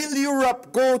 Will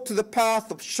Europe go to the path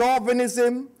of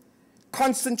chauvinism,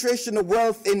 concentration of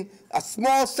wealth in a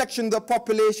small section of the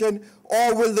population,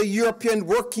 or will the European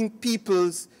working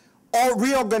peoples or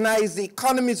reorganize the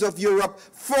economies of Europe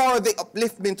for the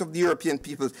upliftment of the European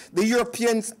peoples? The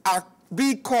Europeans are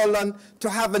being called on to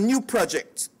have a new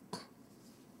project.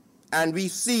 And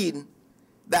we've seen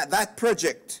that that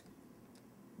project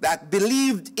that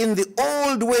believed in the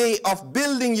old way of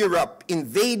building Europe,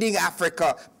 invading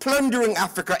Africa, plundering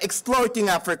Africa, exploiting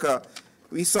Africa,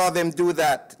 we saw them do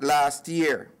that last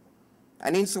year.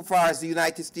 And insofar as the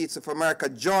United States of America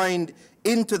joined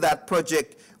into that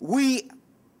project, we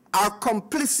are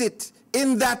complicit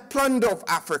in that plunder of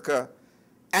Africa.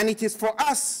 And it is for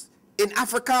us in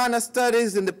Africana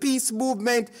studies, in the peace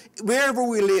movement, wherever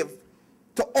we live,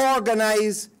 to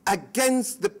organize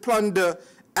against the plunder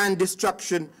and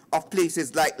destruction of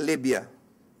places like Libya.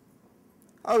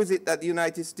 How is it that the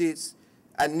United States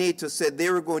and NATO said they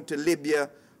were going to Libya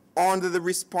under the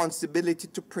responsibility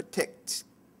to protect?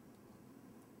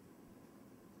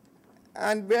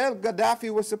 And well,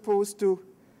 Gaddafi was supposed to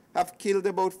have killed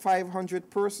about 500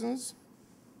 persons,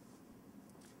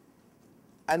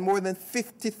 and more than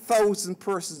 50,000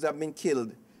 persons have been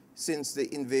killed since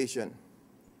the invasion.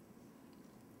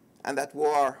 And that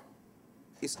war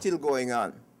is still going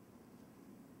on.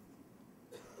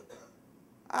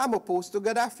 I'm opposed to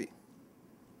Gaddafi.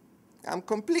 I'm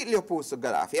completely opposed to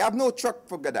Gaddafi. I have no truck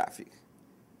for Gaddafi.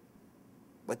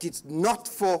 But it's not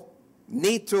for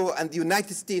NATO and the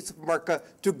United States of America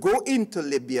to go into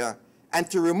Libya and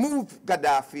to remove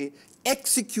Gaddafi,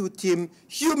 execute him,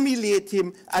 humiliate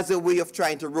him as a way of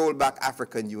trying to roll back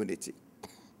African unity.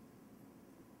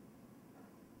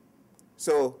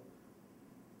 So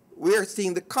we are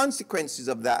seeing the consequences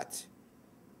of that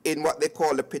in what they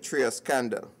call the Petrea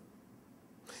scandal.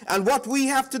 And what we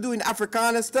have to do in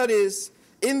Africana Studies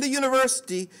in the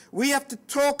university, we have to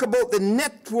talk about the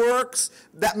networks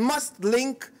that must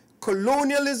link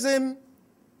colonialism,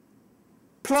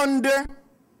 plunder,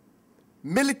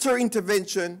 military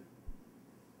intervention,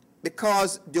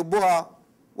 because DuBois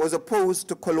was opposed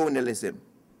to colonialism.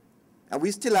 And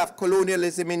we still have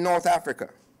colonialism in North Africa.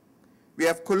 We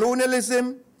have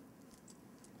colonialism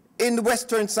in the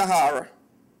Western Sahara.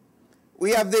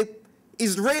 We have the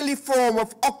Israeli form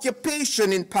of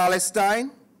occupation in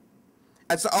Palestine.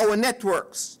 And so our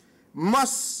networks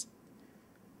must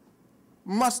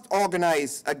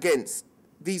organize against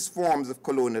these forms of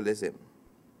colonialism.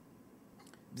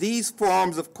 These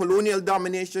forms of colonial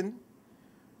domination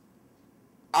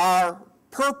are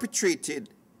perpetrated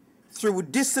through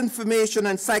disinformation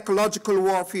and psychological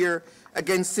warfare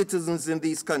against citizens in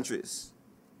these countries.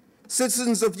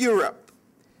 Citizens of Europe,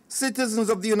 citizens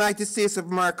of the United States of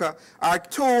America are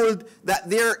told that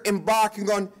they're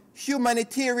embarking on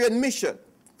humanitarian mission.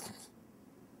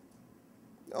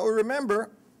 Now remember,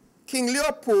 King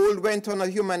Leopold went on a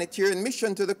humanitarian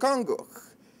mission to the Congo.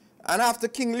 And after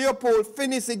King Leopold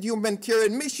finished the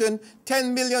humanitarian mission,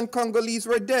 10 million Congolese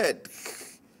were dead.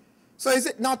 So is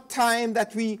it not time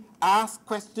that we ask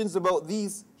questions about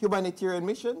these humanitarian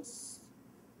missions?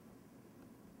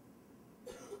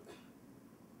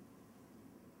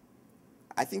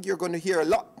 I think you're going to hear a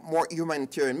lot more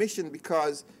humanitarian mission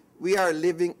because we are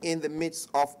living in the midst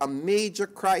of a major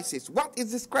crisis. What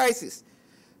is this crisis?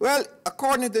 Well,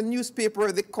 according to the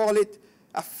newspaper, they call it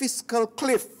a fiscal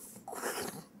cliff.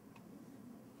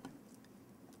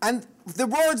 And the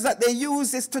words that they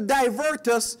use is to divert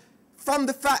us from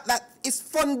the fact that it's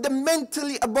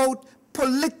fundamentally about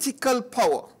political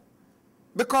power.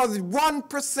 Because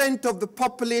 1% of the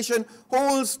population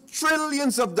holds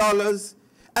trillions of dollars,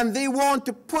 and they want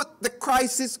to put the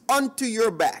crisis onto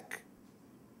your back.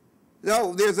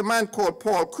 Now, there's a man called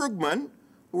Paul Krugman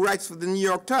who writes for the New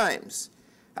York Times.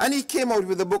 And he came out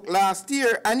with a book last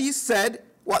year, and he said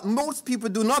what most people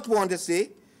do not want to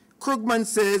say. Krugman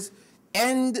says,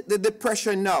 "End the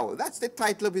Depression now." That's the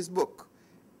title of his book.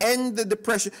 End the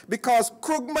Depression. Because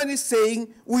Krugman is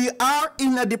saying we are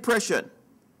in a depression.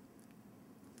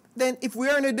 Then if we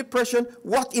are in a depression,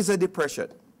 what is a depression?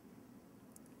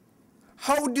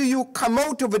 How do you come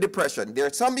out of a depression? There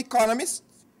are some economists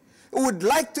who would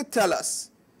like to tell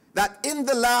us that in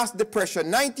the last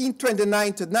depression,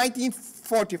 1929 to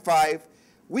 1945,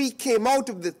 we came out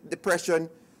of the depression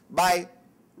by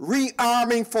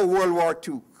rearming for World War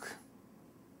II.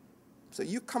 So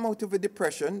you come out of a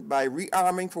depression by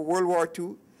rearming for World War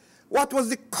II. What was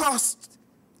the cost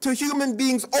to human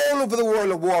beings all over the world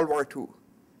of World War II?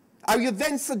 Are you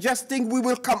then suggesting we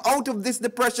will come out of this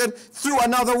depression through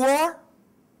another war?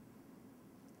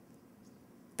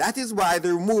 That is why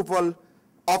the removal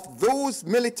of those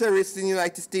militarists in the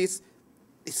United States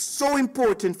is so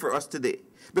important for us today.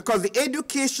 Because the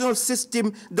educational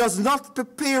system does not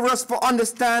prepare us for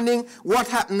understanding what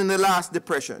happened in the last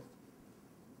depression.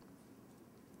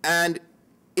 And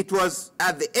it was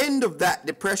at the end of that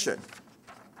depression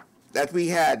that we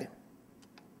had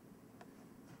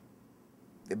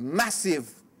the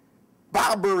massive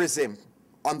barbarism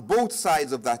on both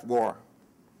sides of that war.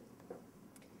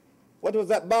 What was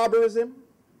that barbarism?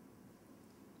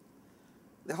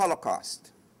 The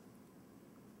Holocaust.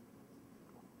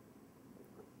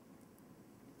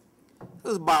 It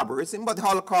was barbarism, but the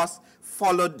Holocaust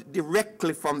followed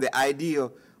directly from the idea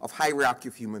of hierarchy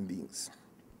of human beings.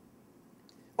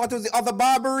 What was the other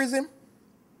barbarism?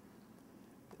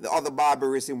 The other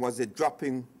barbarism was the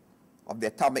dropping of the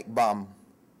atomic bomb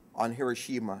on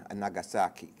Hiroshima and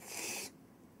Nagasaki.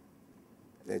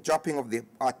 The dropping of the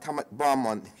atomic bomb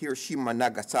on Hiroshima and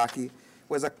Nagasaki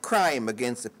was a crime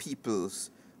against the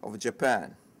peoples of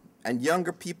Japan. And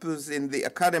younger peoples in the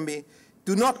academy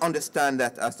do not understand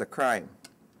that as a crime.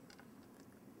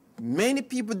 Many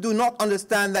people do not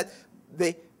understand that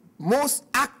the most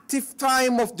active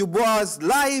time of DuBois'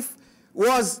 life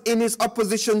was in his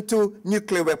opposition to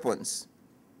nuclear weapons.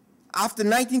 After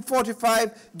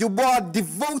 1945, DuBois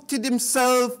devoted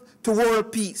himself to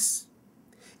world peace.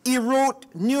 He wrote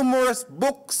numerous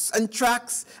books and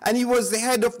tracts, and he was the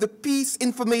head of the Peace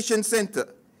Information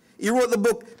Center. He wrote the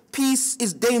book, Peace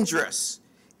is Dangerous.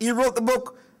 He wrote the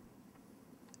book,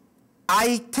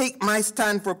 I take my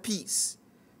stand for peace.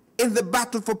 In the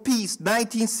battle for peace,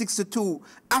 1962,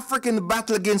 African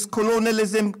battle against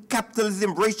colonialism,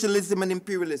 capitalism, racialism, and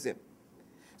imperialism.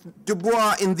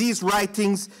 DuBois, in these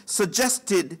writings,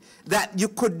 suggested that you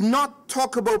could not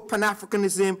talk about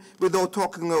Pan-Africanism without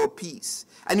talking about peace.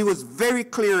 And he was very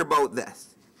clear about that.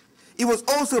 He was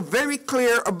also very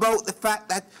clear about the fact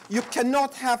that you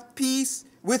cannot have peace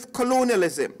with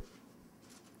colonialism.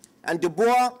 And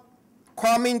DuBois,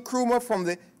 Kwame Nkrumah from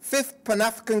the 5th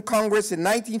Pan-African Congress in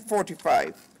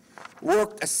 1945,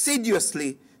 worked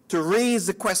assiduously to raise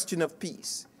the question of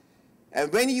peace.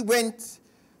 And when he went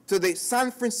to the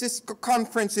San Francisco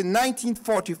Conference in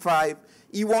 1945,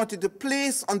 he wanted to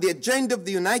place on the agenda of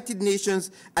the United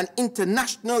Nations an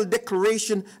international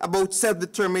declaration about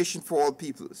self-determination for all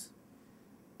peoples.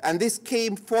 And this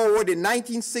came forward in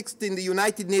 1960 in the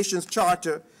United Nations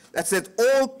Charter that said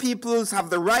all peoples have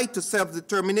the right to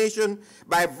self-determination.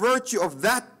 By virtue of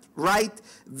that right,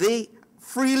 they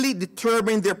freely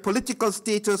determine their political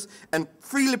status and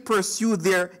freely pursue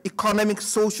their economic,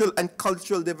 social, and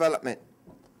cultural development.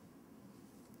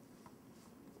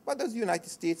 What does the United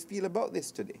States feel about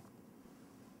this today?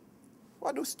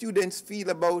 What do students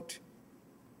feel about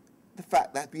the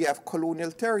fact that we have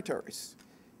colonial territories?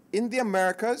 In the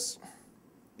Americas,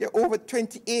 there are over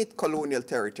 28 colonial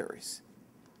territories.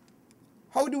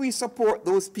 How do we support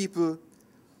those people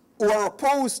who are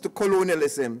opposed to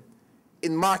colonialism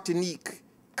in Martinique,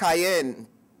 Cayenne,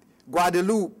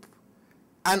 Guadeloupe,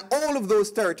 and all of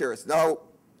those territories? Now,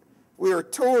 we are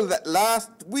told that last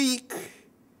week,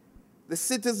 the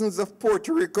citizens of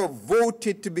Puerto Rico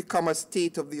voted to become a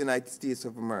state of the United States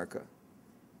of America.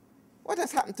 What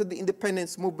has happened to the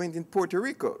independence movement in Puerto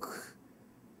Rico?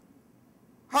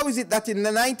 How is it that in the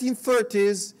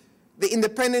 1930s, the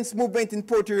independence movement in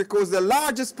Puerto Rico was the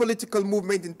largest political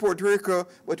movement in Puerto Rico,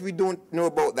 but we don't know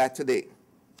about that today?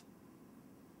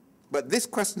 But this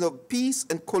question of peace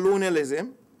and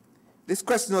colonialism, this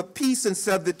question of peace and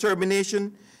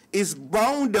self-determination is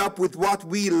bound up with what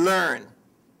we learn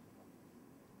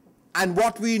and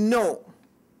what we know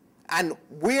and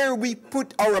where we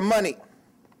put our money.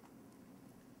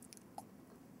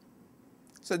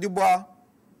 So DuBois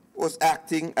was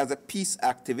acting as a peace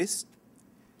activist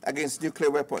against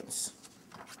nuclear weapons.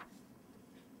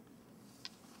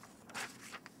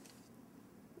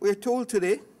 We're told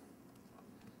today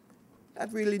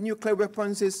that really nuclear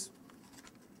weapons is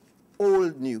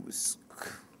old news.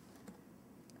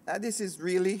 Now this is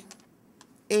really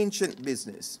ancient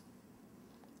business.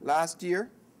 Last year,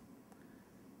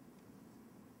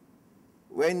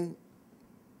 when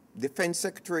Defense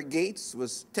Secretary Gates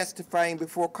was testifying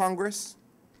before Congress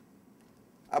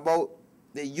about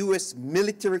the U.S.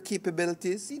 military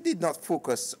capabilities, he did not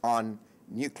focus on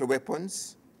nuclear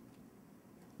weapons.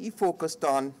 He focused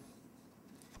on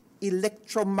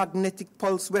electromagnetic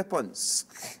pulse weapons.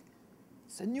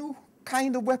 It's a new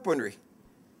kind of weaponry.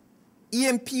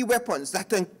 EMP weapons that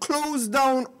can close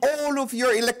down all of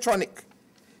your electronic.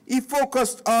 He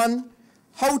focused on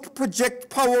how to project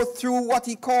power through what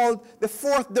he called the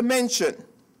fourth dimension.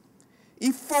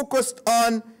 He focused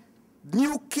on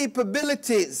new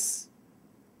capabilities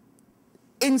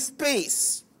in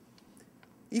space.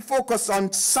 He focused on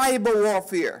cyber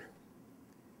warfare.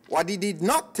 What he did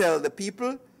not tell the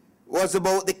people was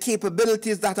about the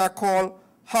capabilities that are called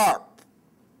HAARP,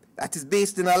 that is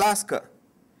based in Alaska.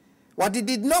 What he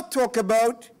did not talk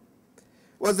about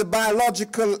was the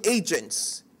biological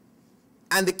agents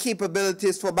and the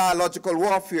capabilities for biological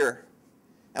warfare,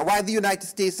 and why the United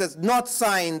States has not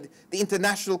signed the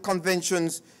international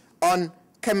conventions on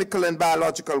chemical and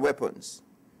biological weapons.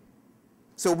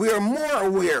 So we are more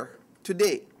aware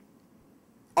today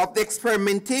of the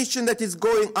experimentation that is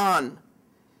going on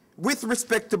with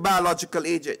respect to biological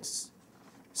agents.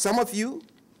 Some of you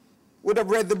would have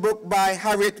read the book by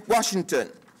Harriet Washington,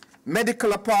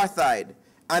 Medical Apartheid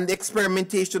and the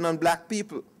Experimentation on Black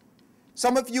People.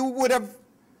 Some of you would have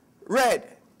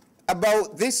read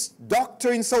about this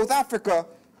doctor in South Africa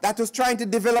that was trying to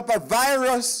develop a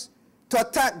virus to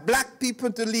attack black people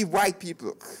and to leave white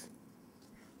people.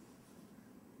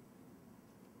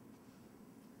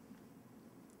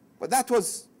 But that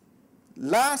was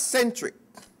last century.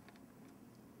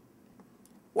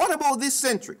 What about this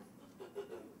century?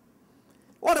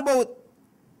 What about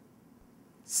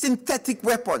synthetic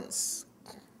weapons?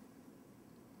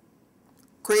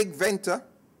 Craig Venter,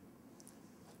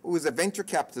 who is a venture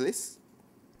capitalist,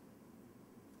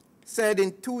 said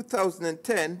in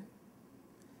 2010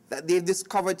 that they've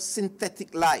discovered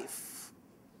synthetic life.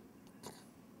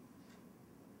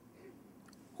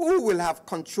 Who will have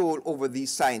control over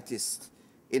these scientists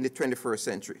in the 21st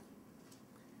century?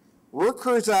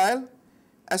 Horace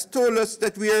has told us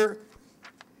that we are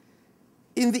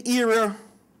in the era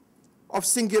of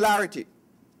singularity.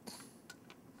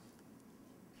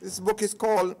 This book is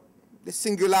called The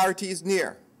Singularity is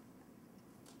Near.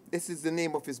 This is the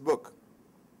name of his book.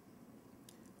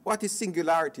 What is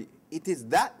singularity? It is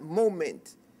that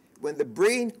moment when the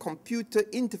brain-computer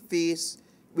interface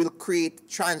will create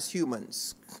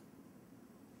transhumans.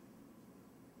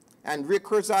 And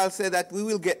Horace said that we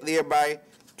will get there by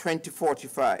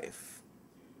 2045.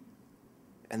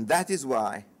 And that is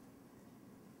why,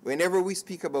 whenever we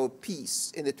speak about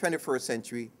peace in the 21st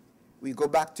century, we go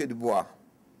back to DuBois.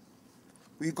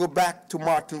 We go back to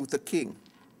Martin Luther King.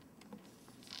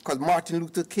 Because Martin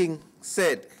Luther King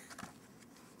said,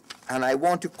 and I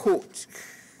want to quote,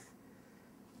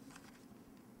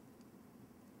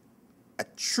 "A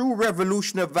true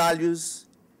revolution of values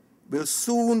will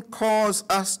soon cause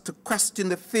us to question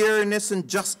the fairness and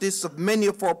justice of many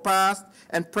of our past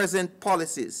and present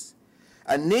policies.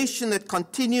 A nation that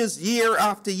continues year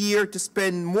after year to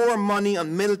spend more money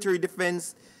on military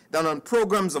defense than on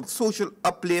programs of social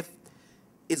uplift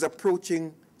is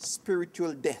approaching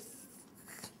spiritual death."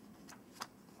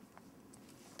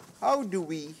 How do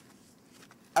we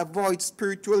avoid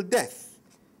spiritual death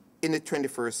in the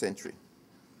 21st century?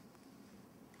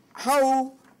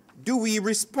 How do we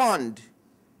respond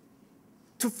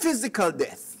to physical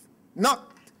death,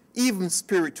 not even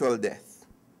spiritual death?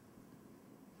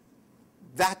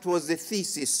 That was the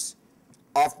thesis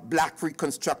of Black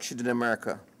Reconstruction in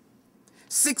America.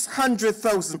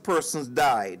 600,000 persons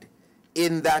died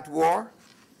in that war.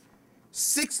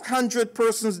 600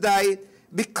 persons died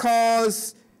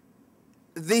because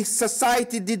the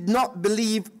society did not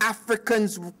believe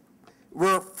Africans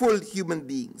were full human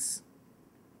beings.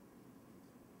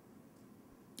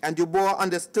 And DuBois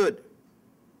understood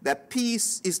that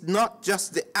peace is not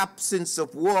just the absence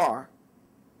of war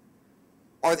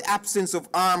or the absence of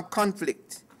armed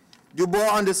conflict. DuBois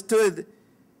understood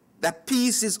that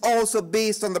peace is also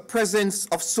based on the presence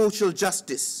of social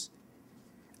justice.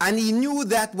 And he knew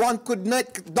that one could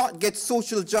not get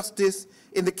social justice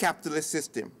in the capitalist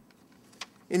system.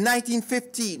 In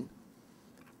 1915,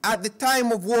 at the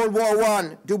time of World War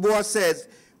I, DuBois says,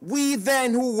 "We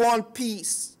then who want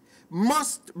peace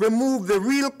must remove the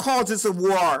real causes of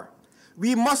war.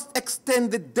 We must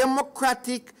extend the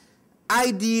democratic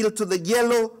ideal to the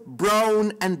yellow,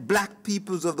 brown, and black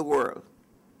peoples of the world."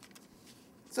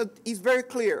 So he's very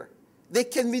clear. There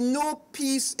can be no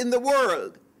peace in the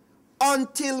world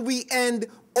until we end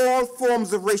all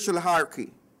forms of racial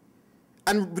hierarchy.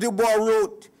 And DuBois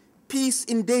wrote, "Peace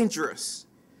endangerous,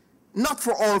 not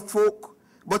for all folk,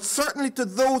 but certainly to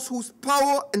those whose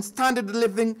power and standard of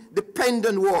living depend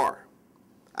on war."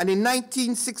 And in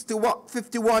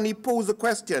 1951, he posed the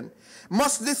question,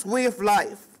 must this way of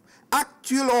life,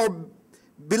 actual or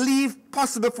believed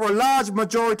possible for a large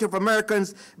majority of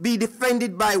Americans, be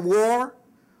defended by war,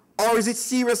 or is it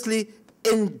seriously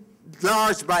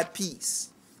enlarged by peace?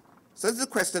 So that's the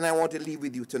question I want to leave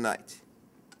with you tonight.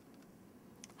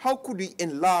 How could we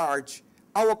enlarge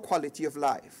our quality of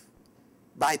life?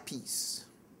 By peace.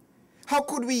 How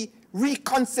could we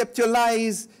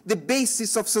reconceptualize the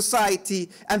basis of society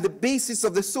and the basis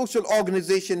of the social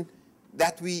organization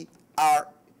that we are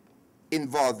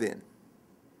involved in?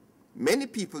 Many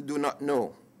people do not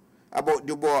know about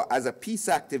DuBois as a peace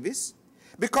activist,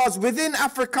 because within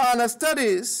Africana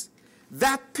studies,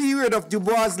 that period of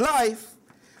DuBois' life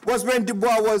was when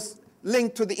DuBois was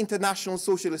linked to the international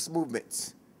socialist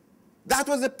movement. That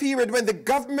was a period when the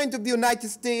government of the United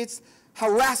States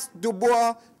harassed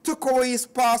DuBois, took away his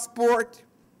passport.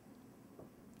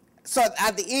 So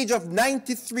at the age of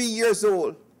 93 years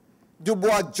old,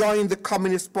 DuBois joined the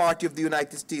Communist Party of the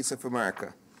United States of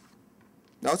America.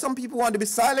 Now, some people want to be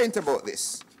silent about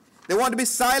this. They want to be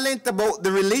silent about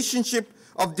the relationship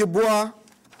of DuBois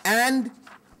and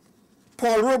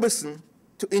Paul Robeson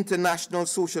to international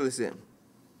socialism.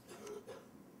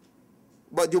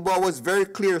 But DuBois was very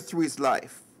clear through his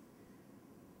life.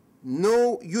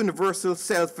 No universal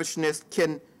selfishness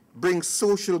can bring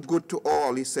social good to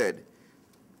all, he said.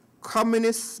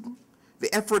 Communism,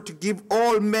 the effort to give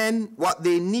all men what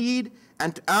they need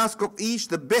and to ask of each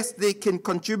the best they can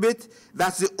contribute,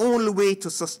 that's the only way to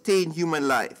sustain human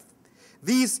life.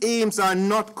 These aims are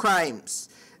not crimes.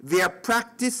 They are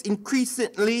practiced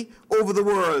increasingly over the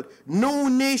world. No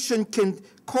nation can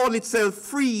call itself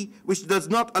free which does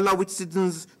not allow its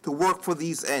citizens to work for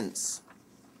these ends.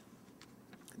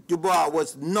 DuBois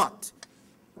was not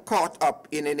caught up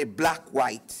in any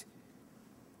black-white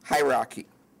hierarchy.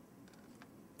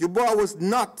 DuBois was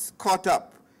not caught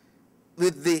up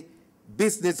with the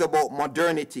business about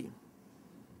modernity.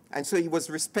 and so he was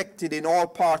respected in all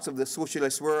parts of the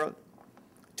socialist world.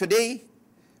 Today,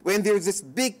 when there is this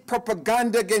big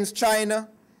propaganda against China,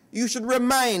 you should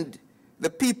remind the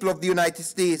people of the United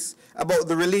States about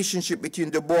the relationship between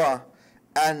DuBois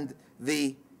and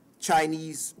the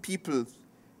Chinese people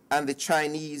and the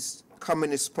Chinese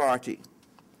Communist Party.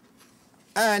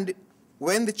 And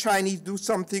when the Chinese do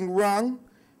something wrong,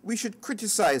 we should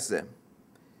criticize them.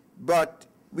 But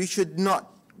we should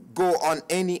not go on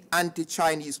any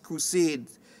anti-Chinese crusade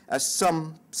as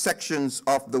some sections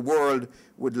of the world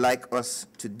would like us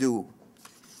to do.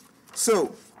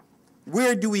 So,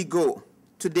 where do we go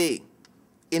today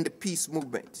in the peace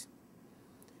movement?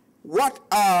 What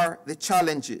are the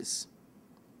challenges?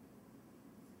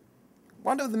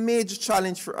 One of the major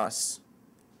challenges for us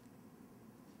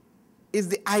is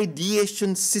the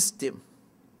ideation system.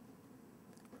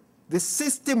 The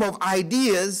system of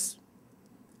ideas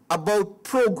about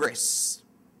progress,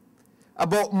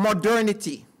 about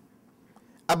modernity,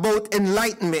 about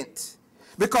enlightenment,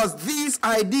 because these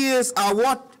ideas are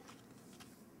what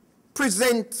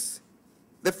presents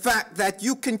the fact that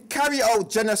you can carry out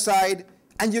genocide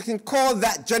and you can call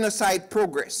that genocide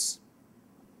progress.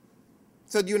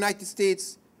 So the United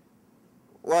States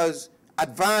was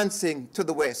advancing to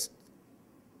the West.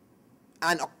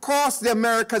 And across the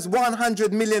Americas,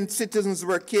 100 million citizens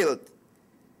were killed.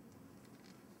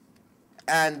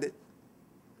 And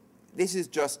this is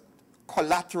just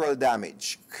collateral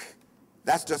damage.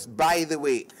 That's just by the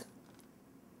way.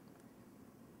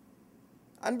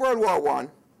 And World War I,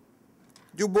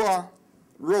 DuBois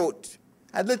wrote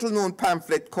a little-known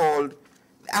pamphlet called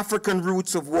The African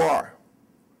Roots of War.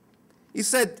 He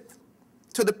said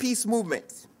to the peace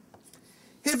movement,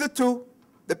 "Hitherto,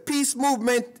 the peace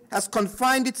movement has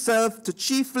confined itself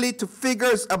chiefly to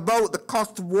figures about the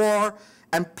cost of war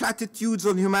and platitudes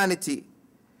on humanity.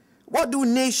 What do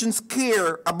nations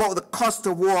care about the cost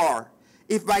of war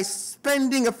if by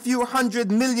spending a few hundred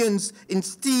millions in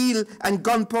steel and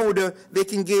gunpowder, they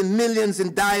can gain millions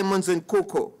in diamonds and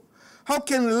cocoa? How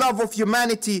can love of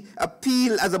humanity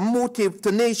appeal as a motive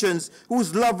to nations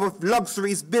whose love of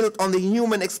luxury is built on the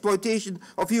human exploitation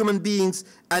of human beings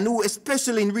and who,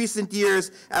 especially in recent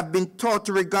years, have been taught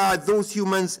to regard those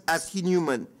humans as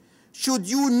inhuman? Should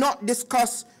you not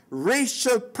discuss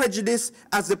racial prejudice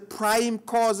as the prime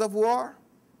cause of war?"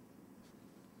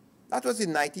 That was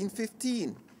in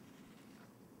 1915.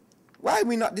 Why are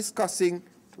we not discussing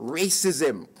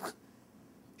racism,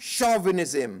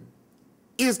 chauvinism,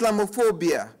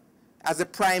 Islamophobia as the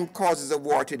prime causes of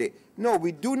war today? No,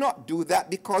 we do not do that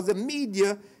because the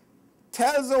media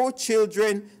tells our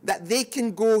children that they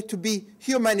can go to be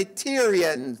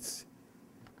humanitarians.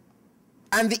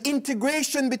 And the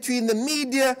integration between the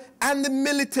media and the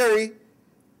military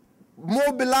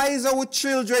mobilize our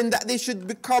children that they should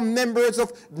become members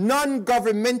of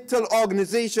non-governmental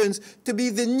organizations to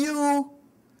be the new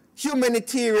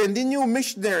humanitarian, the new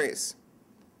missionaries.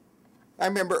 I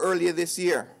remember earlier this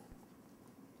year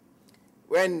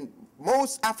when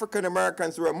most African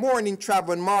Americans were mourning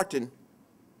Trayvon Martin,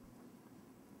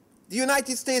 the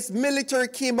United States military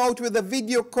came out with a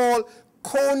video called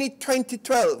Coney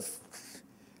 2012.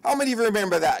 How many of you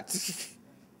remember that?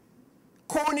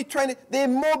 Coney 20, they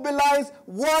mobilized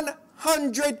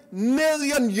 100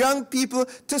 million young people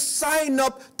to sign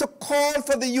up to call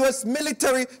for the US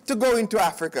military to go into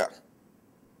Africa.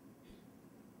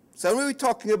 So when we're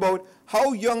talking about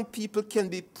how young people can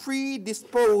be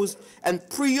predisposed and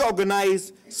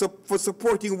pre-organized for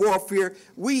supporting warfare,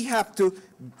 we have to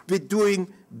be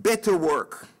doing better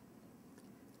work.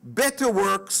 Better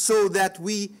work so that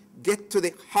we get to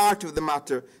the heart of the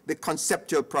matter, the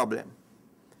conceptual problem.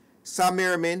 Sam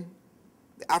Merriman,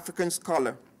 the African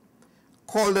scholar,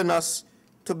 called on us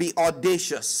to be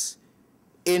audacious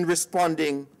in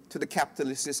responding to the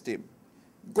capitalist system.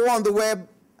 Go on the web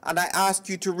and I ask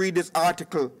you to read this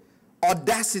article,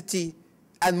 Audacity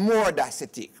and More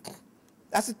Audacity.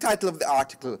 That's the title of the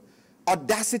article,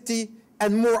 Audacity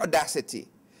and More Audacity.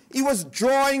 He was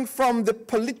drawing from the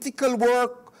political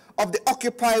work of the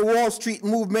Occupy Wall Street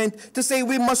movement to say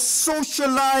we must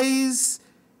socialize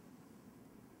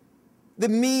the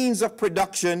means of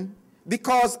production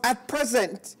because at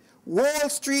present, Wall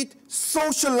Street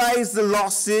socialized the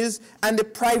losses and they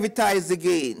privatized the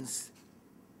gains.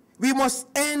 We must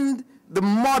end the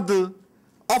model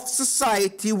of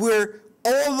society where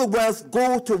all the wealth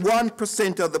go to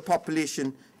 1% of the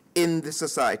population in the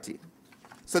society.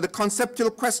 So the conceptual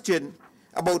question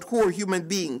about who are human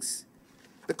beings,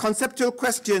 the conceptual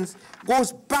questions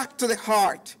goes back to the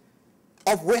heart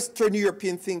of Western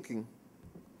European thinking.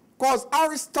 Because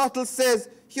Aristotle says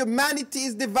humanity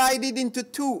is divided into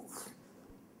two.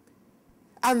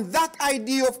 And that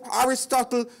idea of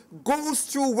Aristotle goes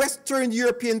through Western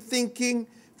European thinking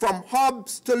from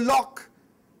Hobbes to Locke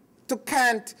to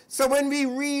Kant. So when we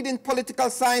read in political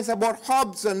science about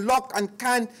Hobbes and Locke and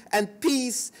Kant and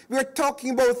peace, we're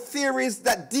talking about theories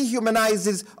that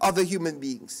dehumanizes other human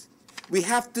beings. We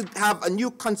have to have a new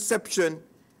conception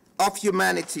of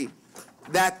humanity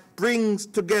that brings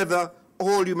together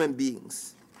all human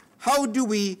beings. How do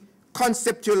we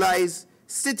conceptualize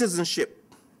citizenship?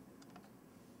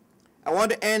 I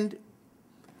want to end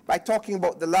by talking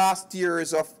about the last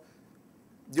years of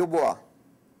DuBois.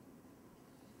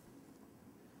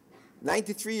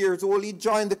 93 years old, he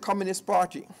joined the Communist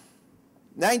Party.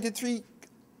 93,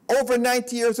 over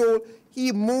 90 years old,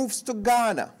 he moves to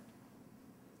Ghana.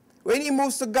 When he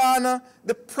moves to Ghana,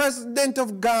 the president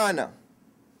of Ghana,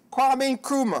 Kwame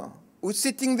Nkrumah, who's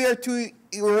sitting there to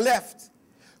your left,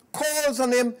 calls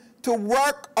on him to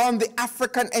work on the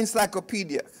African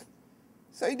Encyclopedia.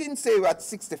 So he didn't say, at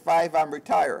 65, I'm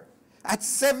retired. At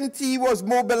 70, he was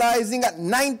mobilizing. At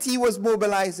 90, he was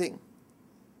mobilizing.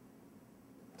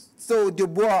 So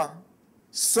DuBois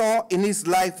saw in his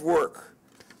life work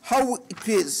how it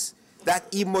is that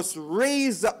he must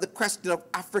raise up the question of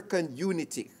African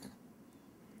unity.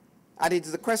 And it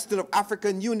is the question of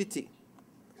African unity,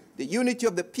 the unity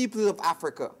of the people of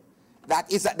Africa,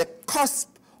 that is at the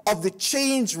cusp of the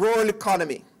changed world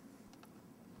economy.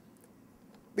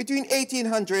 Between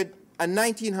 1800 and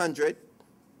 1900,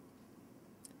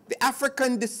 the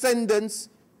African descendants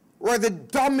were the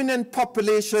dominant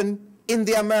population in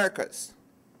the Americas.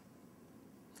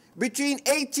 Between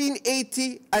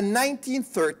 1880 and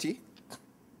 1930,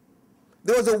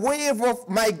 there was a wave of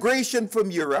migration from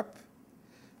Europe,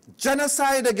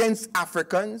 genocide against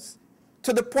Africans,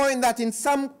 to the point that in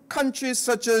some countries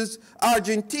such as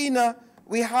Argentina,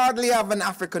 we hardly have an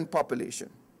African population.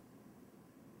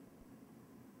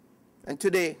 And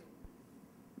today,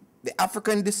 the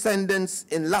African descendants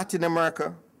in Latin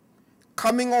America,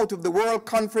 coming out of the World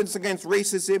Conference Against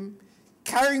Racism,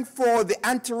 carrying forward the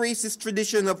anti-racist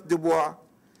tradition of DuBois,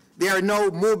 they are now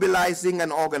mobilizing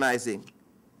and organizing.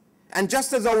 And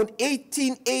just as around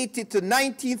 1880 to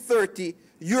 1930,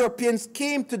 Europeans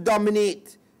came to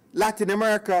dominate Latin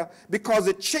America because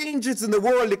the changes in the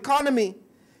world economy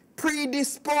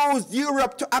predisposed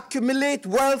Europe to accumulate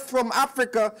wealth from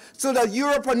Africa so that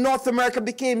Europe and North America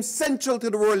became central to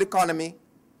the world economy.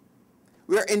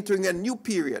 We are entering a new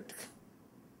period.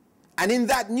 And in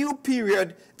that new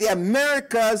period, the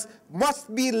Americas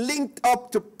must be linked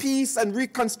up to peace and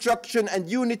reconstruction and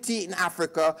unity in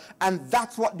Africa, and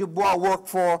that's what DuBois worked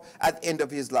for at the end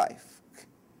of his life.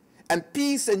 And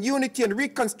peace and unity and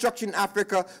reconstruction in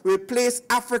Africa will place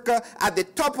Africa at the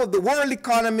top of the world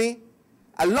economy,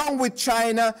 along with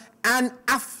China and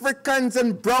Africans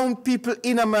and brown people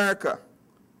in America.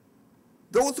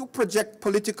 Those who project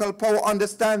political power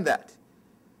understand that.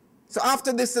 So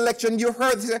after this election, you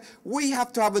heard, we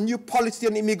have to have a new policy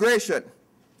on immigration.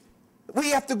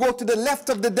 We have to go to the left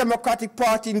of the Democratic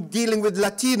Party in dealing with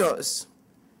Latinos.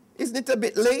 Isn't it a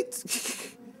bit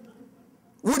late?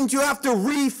 Wouldn't you have to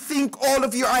rethink all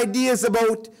of your ideas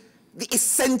about the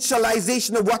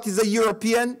essentialization of what is a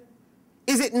European?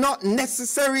 Is it not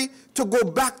necessary to go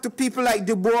back to people like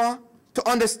DuBois to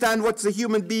understand what's a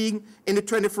human being in the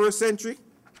 21st century?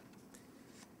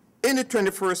 In the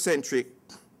 21st century,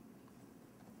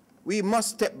 we must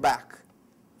step back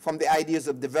from the ideas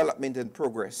of development and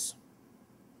progress.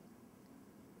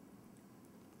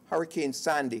 Hurricane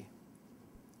Sandy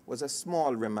was a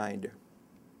small reminder.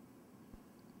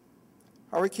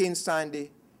 Hurricane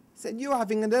Sandy said, you're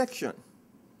having an election.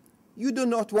 You do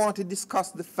not want to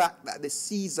discuss the fact that the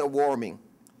seas are warming.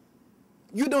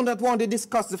 You do not want to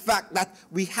discuss the fact that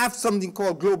we have something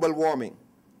called global warming.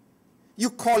 You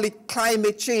call it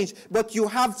climate change, but you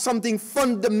have something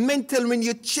fundamental when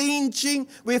you're changing,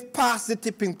 we've passed the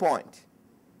tipping point.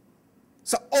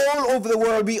 So all over the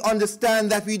world, we understand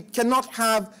that we cannot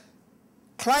have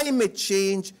climate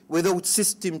change without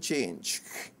system change.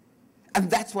 And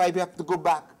that's why we have to go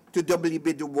back to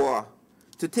W.B. Du Bois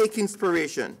to take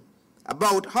inspiration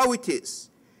about how it is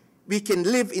we can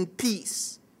live in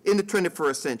peace in the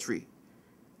 21st century.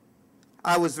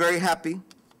 I was very happy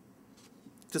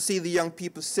to see the young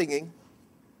people singing.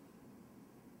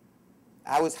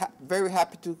 I was very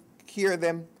happy to hear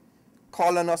them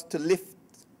call on us to lift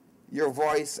your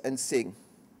voice and sing.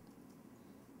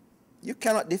 You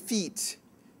cannot defeat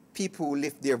people who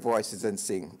lift their voices and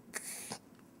sing.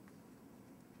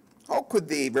 How could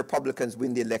the Republicans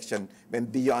win the election when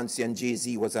Beyonce and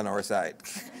Jay-Z was on our side?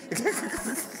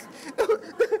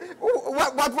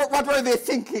 What were they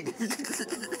thinking?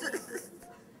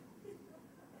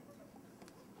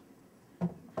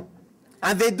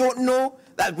 And they don't know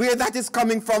that where that is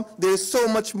coming from, there is so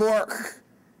much more.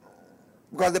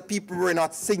 Because the people were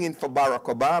not singing for Barack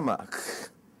Obama.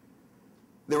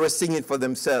 They were singing for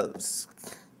themselves.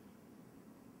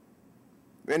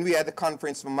 When we had the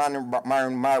conference for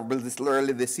Marion Marble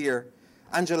early this year,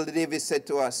 Angela Davis said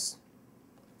to us,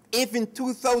 if in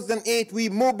 2008 we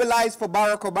mobilized for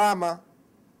Barack Obama,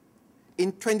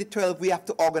 in 2012 we have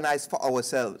to organize for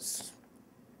ourselves.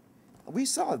 We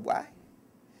saw why.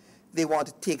 They want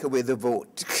to take away the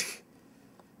vote.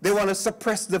 They want to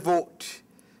suppress the vote.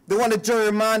 They want to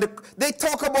gerrymander. They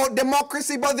talk about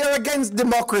democracy, but they're against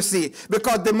democracy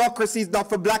because democracy is not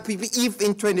for black people, even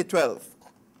in 2012.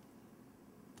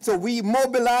 So we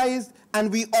mobilized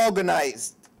and we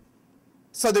organized.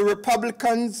 So the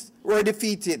Republicans were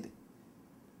defeated.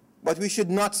 But we should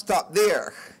not stop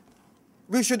there.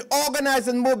 We should organize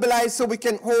and mobilize so we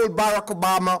can hold Barack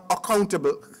Obama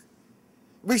accountable.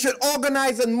 We should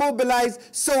organize and mobilize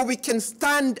so we can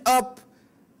stand up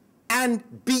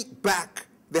and beat back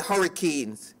the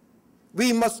hurricanes.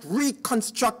 We must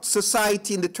reconstruct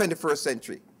society in the 21st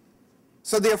century.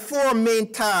 So there are 4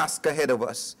 main tasks ahead of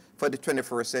us for the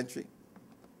 21st century.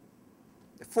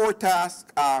 The 4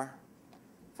 tasks are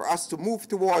for us to move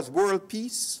towards world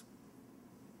peace,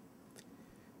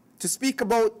 to speak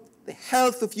about the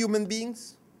health of human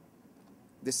beings,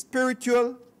 the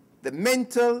spiritual, the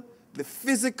mental, the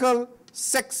physical,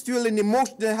 sexual, and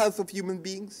emotional health of human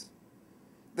beings.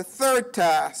 The 3rd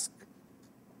task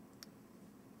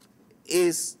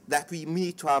is that we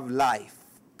need to have life.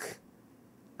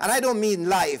 And I don't mean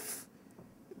life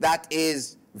that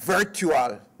is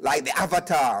virtual, like the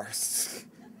avatars.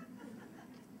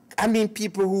 I mean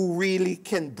people who really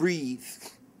can breathe.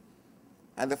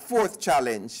 And the 4th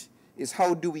challenge is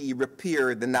how do we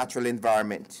repair the natural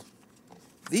environment?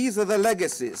 These are the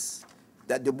legacies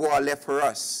that DuBois left for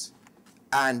us,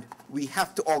 and we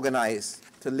have to organize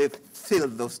to fill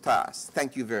those tasks.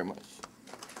 Thank you very much.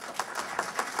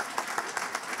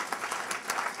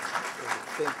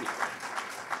 Thank you.